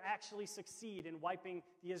ever actually succeed in wiping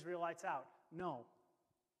the Israelites out? No.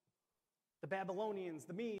 The Babylonians,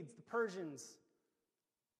 the Medes, the Persians,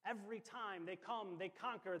 every time they come, they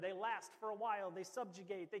conquer, they last for a while, they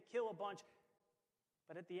subjugate, they kill a bunch,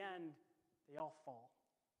 but at the end, they all fall.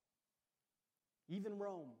 Even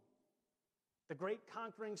Rome, the great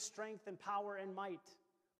conquering strength and power and might,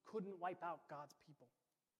 couldn't wipe out God's people.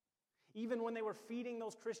 Even when they were feeding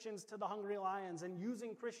those Christians to the hungry lions and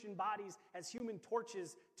using Christian bodies as human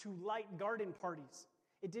torches to light garden parties,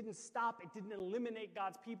 it didn't stop, it didn't eliminate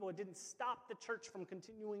God's people, it didn't stop the church from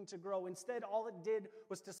continuing to grow. Instead, all it did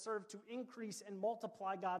was to serve to increase and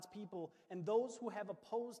multiply God's people. And those who have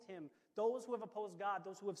opposed him, those who have opposed God,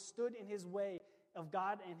 those who have stood in his way of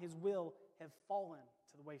God and his will, have fallen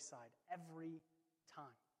to the wayside every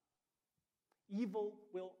time. Evil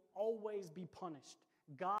will always be punished.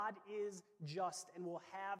 God is just and will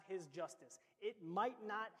have his justice. It might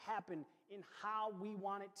not happen in how we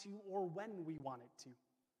want it to or when we want it to.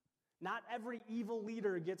 Not every evil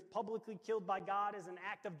leader gets publicly killed by God as an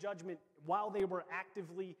act of judgment while they were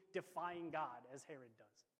actively defying God, as Herod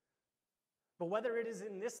does. But whether it is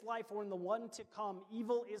in this life or in the one to come,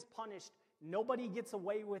 evil is punished. Nobody gets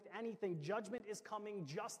away with anything. Judgment is coming.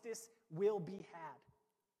 Justice will be had.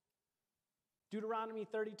 Deuteronomy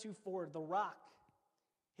 32:4, the rock,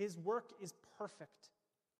 his work is perfect,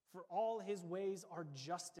 for all his ways are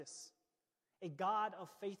justice. A God of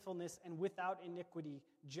faithfulness and without iniquity,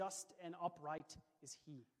 just and upright is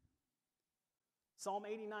he. Psalm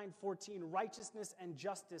 89:14, righteousness and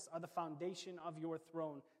justice are the foundation of your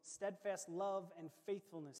throne. Steadfast love and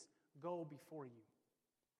faithfulness go before you.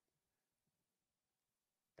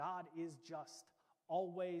 God is just,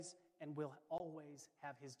 always, and will always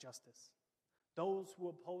have his justice. Those who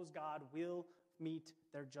oppose God will meet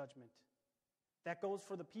their judgment. That goes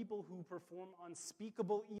for the people who perform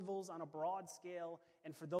unspeakable evils on a broad scale,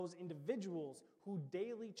 and for those individuals who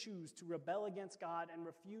daily choose to rebel against God and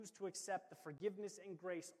refuse to accept the forgiveness and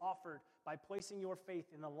grace offered by placing your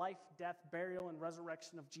faith in the life, death, burial, and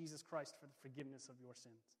resurrection of Jesus Christ for the forgiveness of your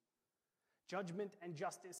sins. Judgment and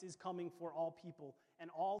justice is coming for all people, and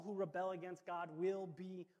all who rebel against God will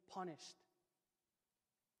be punished.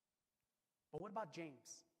 But what about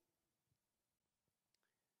James?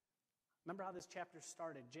 Remember how this chapter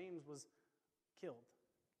started? James was killed.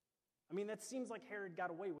 I mean, that seems like Herod got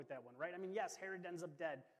away with that one, right? I mean, yes, Herod ends up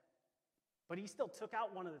dead, but he still took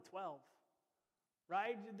out one of the 12,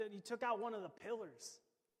 right? He took out one of the pillars.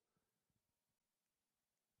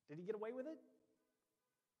 Did he get away with it?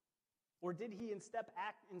 Or did he instead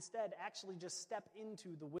actually just step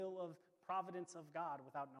into the will of providence of God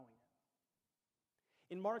without knowing it?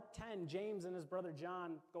 In Mark 10, James and his brother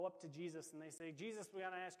John go up to Jesus and they say, Jesus, we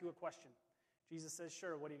want to ask you a question. Jesus says,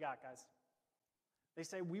 sure, what do you got, guys? They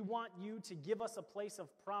say, we want you to give us a place of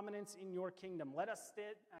prominence in your kingdom. Let us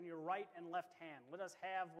sit on your right and left hand. Let us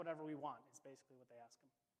have whatever we want, is basically what they ask him.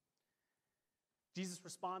 Jesus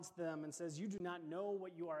responds to them and says, you do not know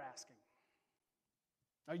what you are asking.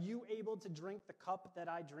 Are you able to drink the cup that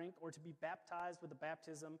I drink, or to be baptized with the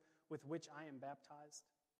baptism with which I am baptized?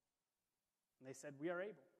 And they said, we are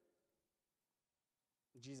able.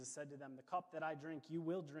 And Jesus said to them, the cup that I drink, you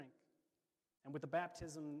will drink. And with the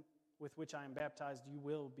baptism with which I am baptized, you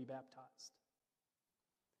will be baptized.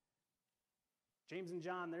 James and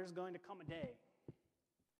John, there's going to come a day.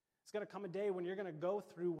 It's going to come a day when you're going to go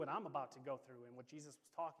through what I'm about to go through, and what Jesus was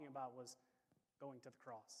talking about was going to the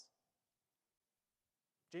cross.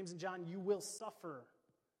 James and John, you will suffer,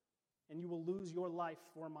 and you will lose your life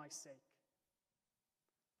for my sake.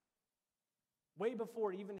 Way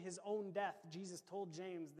before even his own death, Jesus told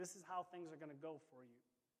James, this is how things are going to go for you.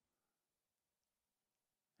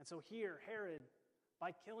 And so here, Herod,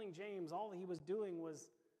 by killing James, all he was doing was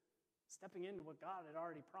stepping into what God had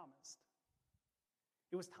already promised.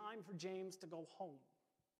 It was time for James to go home,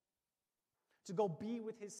 to go be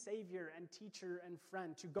with his Savior and teacher and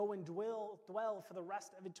friend, to go and dwell for the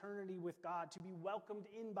rest of eternity with God, to be welcomed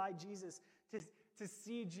in by Jesus, to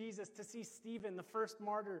see Jesus, to see Stephen, the first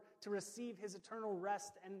martyr, to receive his eternal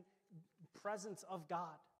rest and presence of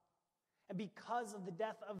God. And because of the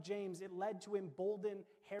death of James, it led to embolden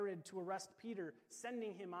Herod to arrest Peter,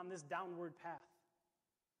 sending him on this downward path.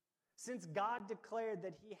 Since God declared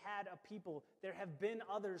that he had a people, there have been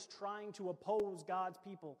others trying to oppose God's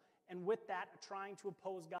people, and with that, trying to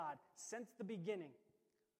oppose God since the beginning.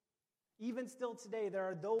 Even still today, there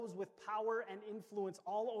are those with power and influence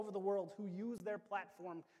all over the world who use their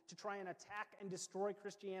platform to try and attack and destroy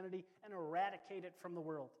Christianity and eradicate it from the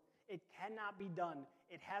world. It cannot be done.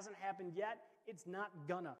 It hasn't happened yet. It's not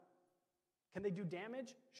gonna. Can they do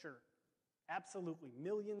damage? Sure. Absolutely.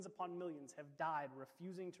 Millions upon millions have died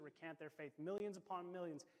refusing to recant their faith. Millions upon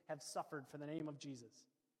millions have suffered for the name of Jesus.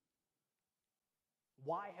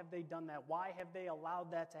 Why have they done that? Why have they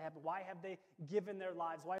allowed that to happen? Why have they given their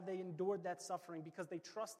lives? Why have they endured that suffering? Because they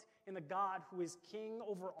trust in the God who is king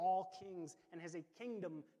over all kings and has a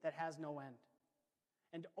kingdom that has no end.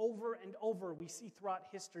 And over, we see throughout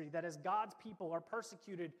history that as God's people are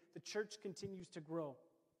persecuted, the church continues to grow.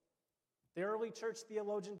 The early church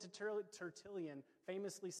theologian Tertullian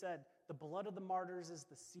famously said, the blood of the martyrs is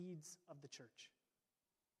the seeds of the church.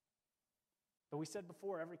 But we said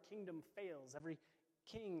before, every kingdom fails, every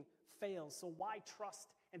king fails. So why trust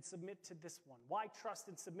and submit to this one? Why trust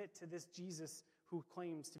and submit to this Jesus who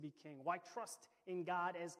claims to be king? Why trust in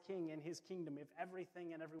God as king and his kingdom if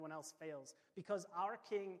everything and everyone else fails? Because our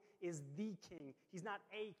king is the king. He's not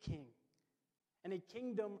a king. And a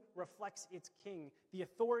kingdom reflects its king. The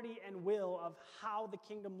authority and will of how the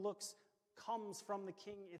kingdom looks comes from the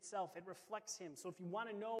king itself. It reflects him. So if you want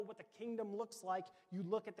to know what the kingdom looks like, you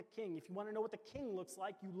look at the king. If you want to know what the king looks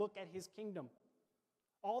like, you look at his kingdom.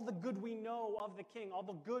 All the good we know of the king, all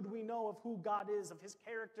the good we know of who God is, of his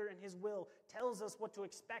character and his will, tells us what to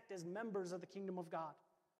expect as members of the kingdom of God.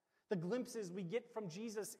 The glimpses we get from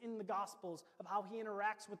Jesus in the Gospels of how he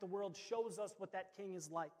interacts with the world shows us what that king is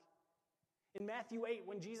like. In Matthew 8,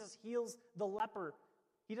 when Jesus heals the leper,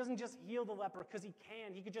 he doesn't just heal the leper because he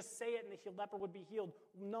can. He could just say it and the leper would be healed.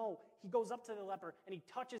 No, he goes up to the leper and he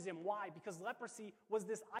touches him. Why? Because leprosy was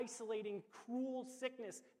this isolating, cruel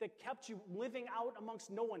sickness that kept you living out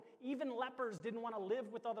amongst no one. Even lepers didn't want to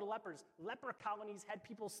live with other lepers. Leper colonies had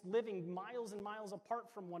people living miles and miles apart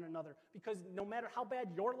from one another because no matter how bad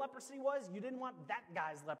your leprosy was, you didn't want that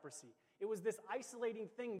guy's leprosy. It was this isolating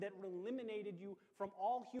thing that eliminated you from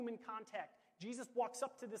all human contact. Jesus walks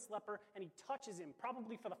up to this leper and he touches him.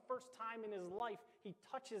 Probably for the first time in his life, he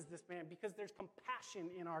touches this man because there's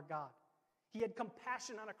compassion in our God. He had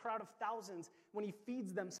compassion on a crowd of thousands when he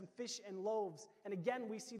feeds them some fish and loaves. And again,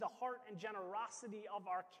 we see the heart and generosity of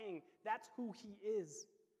our King. That's who he is.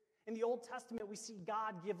 In the Old Testament, we see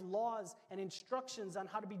God give laws and instructions on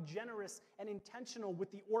how to be generous and intentional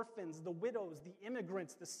with the orphans, the widows, the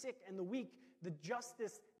immigrants, the sick, and the weak. The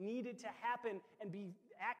justice needed to happen and be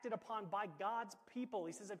acted upon by God's people.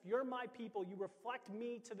 He says, if you're my people, you reflect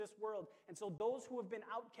me to this world. And so those who have been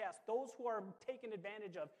outcast, those who are taken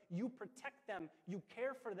advantage of, you protect them, you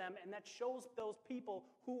care for them, and that shows those people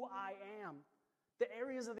who I am. The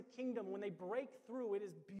areas of the kingdom, when they break through, it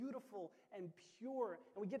is beautiful and pure.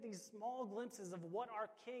 And we get these small glimpses of what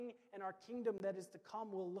our king and our kingdom that is to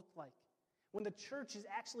come will look like. When the church is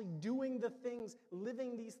actually doing the things,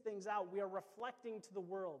 living these things out, we are reflecting to the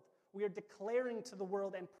world. We are declaring to the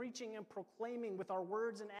world and preaching and proclaiming with our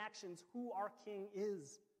words and actions who our king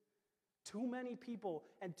is. Too many people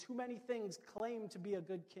and too many things claim to be a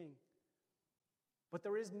good king. But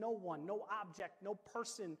there is no one, no object, no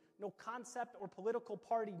person, no concept or political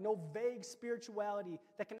party, no vague spirituality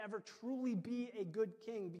that can ever truly be a good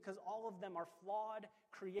king, because all of them are flawed,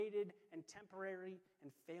 created, and temporary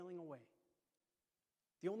and failing away.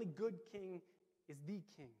 The only good king is the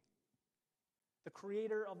king. The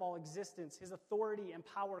creator of all existence. His authority and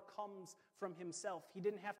power comes from himself. He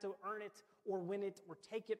didn't have to earn it or win it or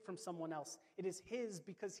take it from someone else. It is his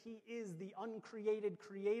because he is the uncreated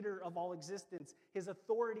creator of all existence. His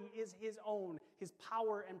authority is his own. His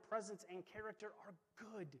power and presence and character are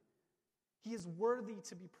good. He is worthy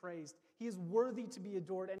to be praised. He is worthy to be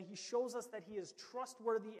adored, and he shows us that he is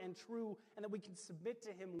trustworthy and true, and that we can submit to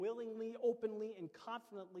him willingly, openly, and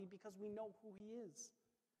confidently because we know who he is.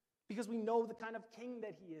 Because we know the kind of king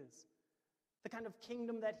that he is, the kind of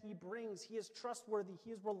kingdom that he brings. He is trustworthy,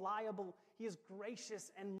 he is reliable, he is gracious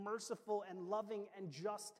and merciful and loving and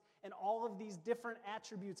just, and all of these different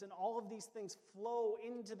attributes and all of these things flow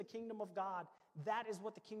into the kingdom of God. That is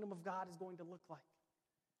what the kingdom of God is going to look like.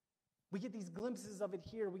 We get these glimpses of it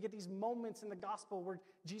here. We get these moments in the gospel where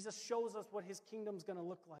Jesus shows us what his kingdom's going to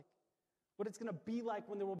look like, what it's going to be like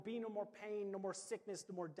when there will be no more pain, no more sickness,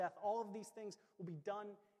 no more death. All of these things will be done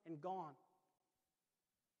and gone.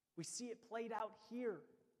 We see it played out here.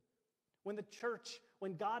 When the church,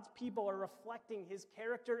 when God's people are reflecting his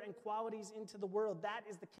character and qualities into the world, that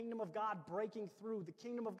is the kingdom of God breaking through, the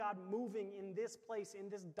kingdom of God moving in this place, in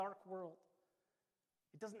this dark world.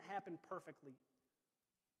 It doesn't happen perfectly.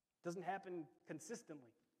 It doesn't happen consistently.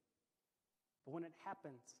 But when it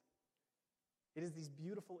happens, it is these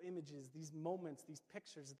beautiful images, these moments, these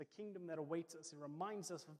pictures of the kingdom that awaits us. It reminds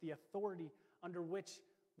us of the authority under which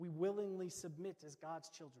we willingly submit as God's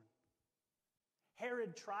children.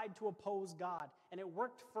 Herod tried to oppose God, and it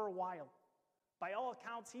worked for a while. By all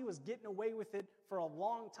accounts, he was getting away with it for a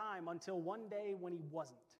long time until one day when he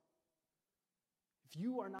wasn't. If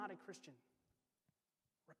you are not a Christian,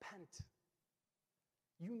 repent.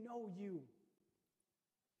 You know you.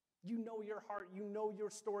 You know your heart. You know your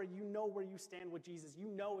story. You know where you stand with Jesus. You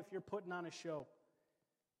know if you're putting on a show.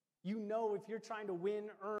 You know if you're trying to win,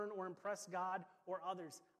 earn, or impress God or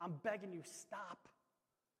others. I'm begging you, stop.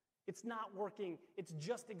 It's not working. It's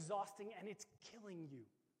just exhausting, and it's killing you.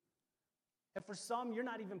 And for some, you're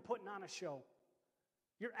not even putting on a show.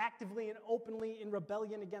 You're actively and openly in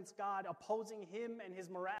rebellion against God, opposing him and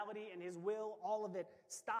his morality and his will, all of it.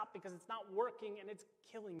 Stop, because it's not working, and it's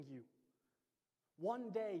killing you.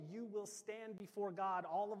 One day you will stand before God.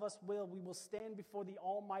 All of us will. We will stand before the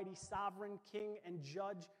almighty sovereign king and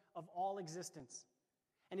judge of all existence.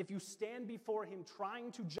 And if you stand before him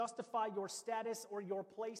trying to justify your status or your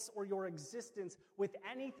place or your existence with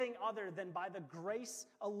anything other than by the grace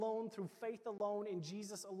alone, through faith alone, in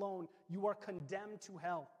Jesus alone, you are condemned to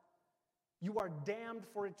hell. You are damned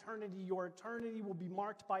for eternity. Your eternity will be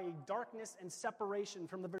marked by a darkness and separation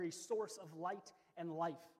from the very source of light and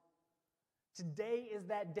life. Today is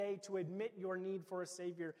that day to admit your need for a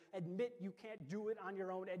Savior. Admit you can't do it on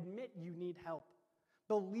your own. Admit you need help.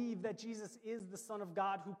 Believe that Jesus is the Son of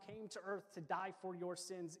God who came to earth to die for your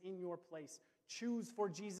sins in your place. Choose for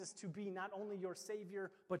Jesus to be not only your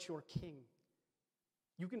Savior, but your King.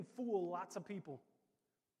 You can fool lots of people.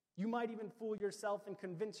 You might even fool yourself and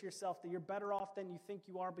convince yourself that you're better off than you think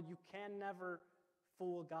you are, but you can never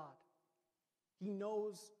fool God. He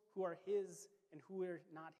knows who are his and who are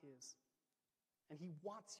not his. And he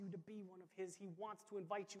wants you to be one of his. He wants to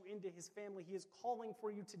invite you into his family. He is calling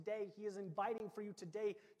for you today. He is inviting for you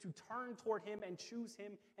today to turn toward him and choose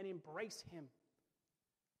him and embrace him.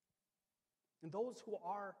 And those who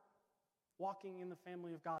are walking in the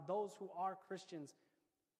family of God, those who are Christians,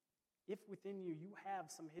 if within you, you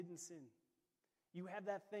have some hidden sin, you have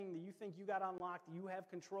that thing that you think you got unlocked, that you have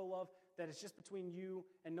control of, that is just between you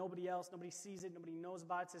and nobody else, nobody sees it, nobody knows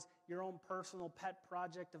about it, it's just your own personal pet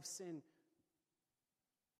project of sin.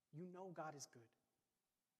 You know God is good.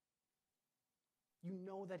 You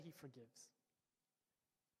know that he forgives.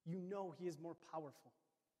 You know he is more powerful.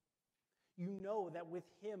 You know that with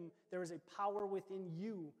him there is a power within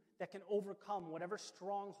you that can overcome whatever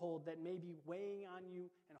stronghold that may be weighing on you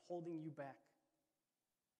and holding you back.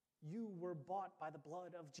 You were bought by the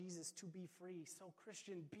blood of Jesus to be free. So,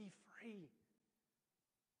 Christian, be free.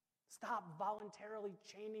 Stop voluntarily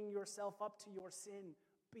chaining yourself up to your sin.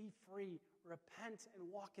 Be free. Repent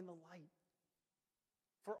and walk in the light.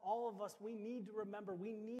 For all of us, we need to remember,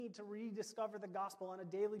 we need to rediscover the gospel on a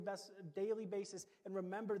daily basis and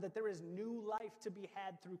remember that there is new life to be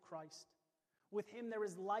had through Christ. With him there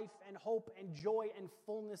is life and hope and joy and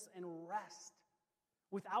fullness and rest.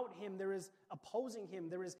 Without him, there is opposing him.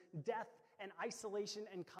 There is death and isolation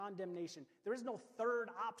and condemnation. There is no third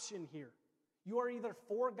option here. You are either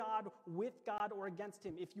for God, with God, or against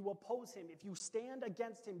him. If you oppose him, if you stand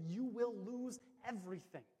against him, you will lose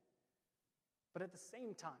everything. But at the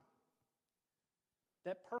same time,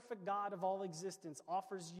 that perfect God of all existence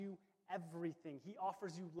offers you everything. He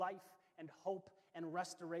offers you life and hope and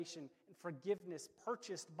restoration and forgiveness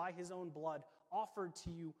purchased by his own blood, offered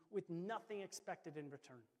to you with nothing expected in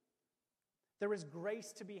return. There is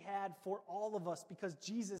grace to be had for all of us because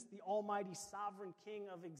Jesus, the almighty sovereign King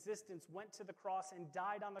of existence, went to the cross and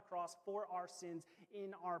died on the cross for our sins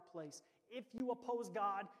in our place. If you oppose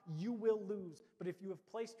God, you will lose. But if you have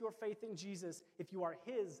placed your faith in Jesus, if you are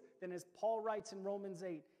his, then as Paul writes in Romans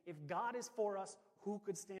 8, if God is for us, who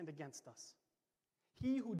could stand against us?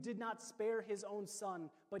 He who did not spare his own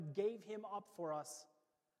son, but gave him up for us,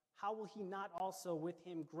 how will he not also with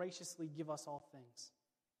him graciously give us all things?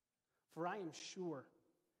 For I am sure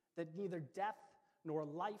that neither death, nor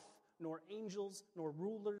life, nor angels, nor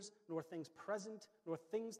rulers, nor things present, nor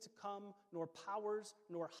things to come, nor powers,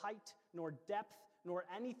 nor height, nor depth, nor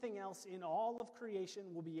anything else in all of creation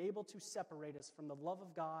will be able to separate us from the love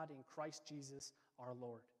of God in Christ Jesus our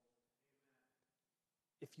Lord.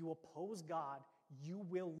 If you oppose God, you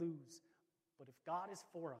will lose. But if God is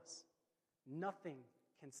for us, nothing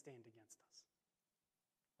can stand against us.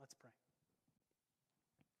 Let's pray.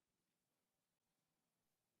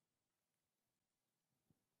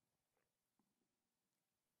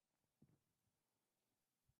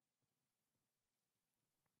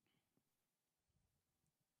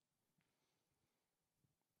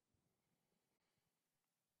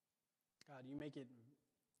 God, you make it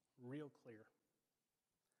real clear.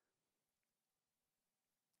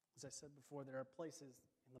 As I said before, there are places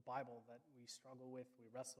in the Bible that we struggle with, we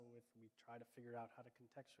wrestle with, we try to figure out how to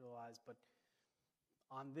contextualize, but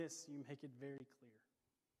on this, you make it very clear.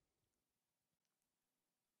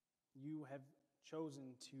 You have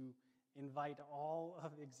chosen to invite all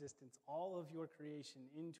of existence, all of your creation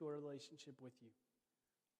into a relationship with you.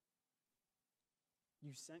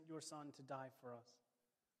 You sent your Son to die for us.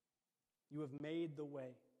 You have made the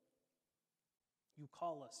way. You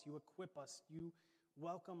call us, you equip us, you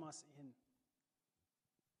welcome us in.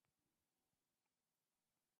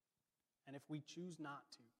 And if we choose not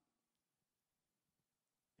to,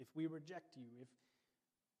 if we reject you,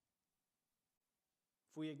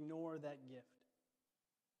 if we ignore that gift,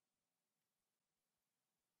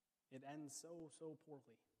 it ends so poorly.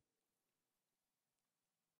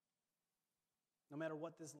 No matter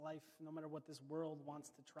what this life, no matter what this world wants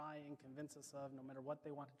to try and convince us of, no matter what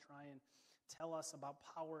they want to try and tell us about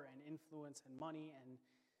power and influence and money, and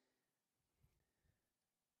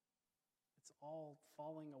it's all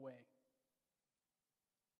falling away.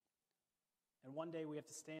 And one day we have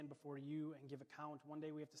to stand before you and give account. One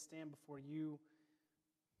day we have to stand before you,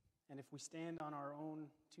 and if we stand on our own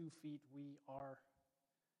 2 feet, we are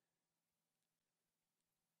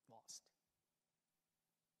lost.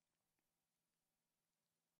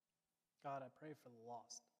 God, I pray for the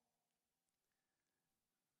lost.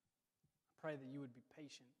 I pray that you would be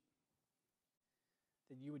patient,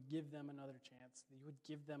 that you would give them another chance, that you would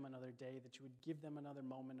give them another day, that you would give them another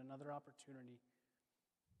moment, another opportunity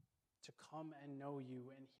to come and know you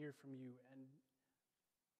and hear from you and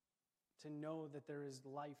to know that there is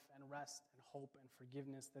life and rest and hope and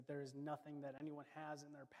forgiveness, that there is nothing that anyone has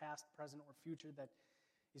in their past, present, or future that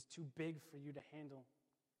is too big for you to handle.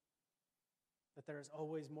 That there is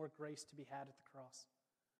always more grace to be had at the cross.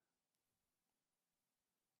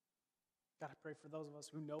 God, I pray for those of us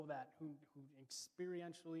who know that, who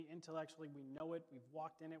experientially, intellectually, we know it, we've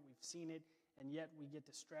walked in it, we've seen it, and yet we get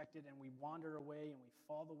distracted and we wander away and we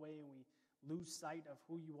fall away and we lose sight of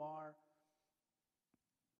who you are.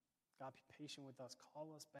 God, be patient with us.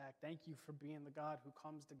 Call us back. Thank you for being the God who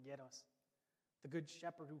comes to get us, the good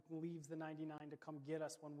shepherd who leaves the 99 to come get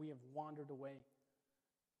us when we have wandered away,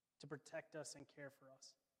 to protect us and care for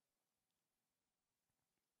us.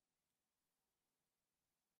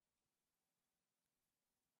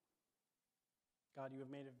 God, you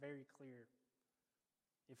have made it very clear.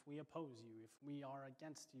 If we oppose you, if we are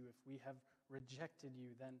against you, if we have rejected you,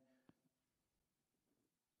 then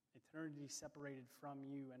eternity separated from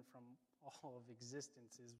you and from all of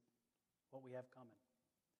existence is what we have coming.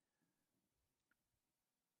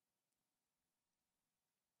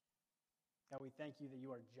 God, we thank you that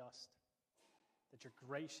you are just, that you're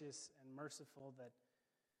gracious and merciful, that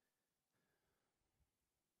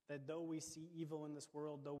though we see evil in this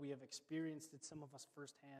world, though we have experienced it, some of us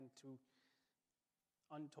firsthand, to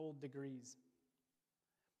untold degrees,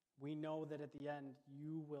 We know that at the end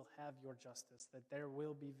you will have your justice, that there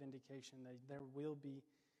will be vindication, that there will be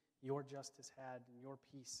your justice had and your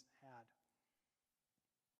peace had.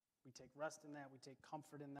 We take rest in that, we take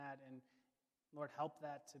comfort in that, and Lord, help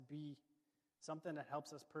that to be something that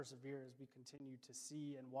helps us persevere as we continue to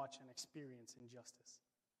see and watch and experience injustice.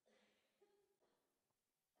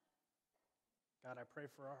 God, I pray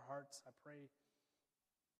for our hearts. I pray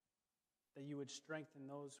that you would strengthen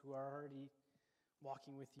those who are already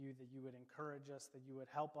walking with you, that you would encourage us, that you would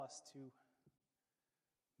help us to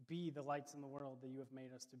be the lights in the world that you have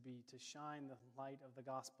made us to be, to shine the light of the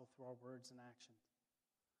gospel through our words and actions.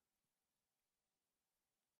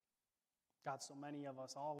 God, so many of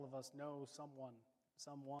us, all of us know some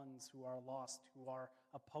ones who are lost, who are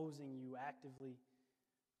opposing you actively,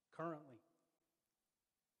 currently.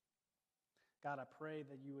 God, I pray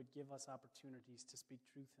that you would give us opportunities to speak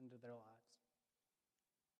truth into their lives.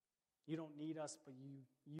 You don't need us, but you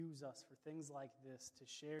use us for things like this to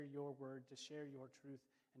share your word, to share your truth,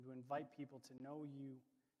 and to invite people to know you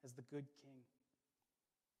as the good King.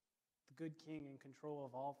 The good King in control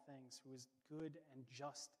of all things, who is good and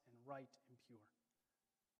just and right and pure.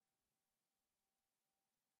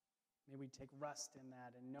 May we take rest in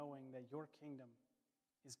that and knowing that your kingdom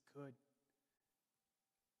is good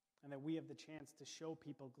and that we have the chance to show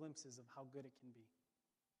people glimpses of how good it can be.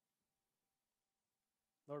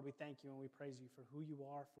 Lord, we thank you and we praise you for who you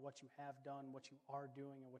are, for what you have done, what you are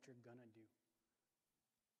doing, and what you're going to do.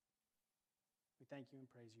 We thank you and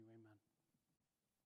praise you. Amen.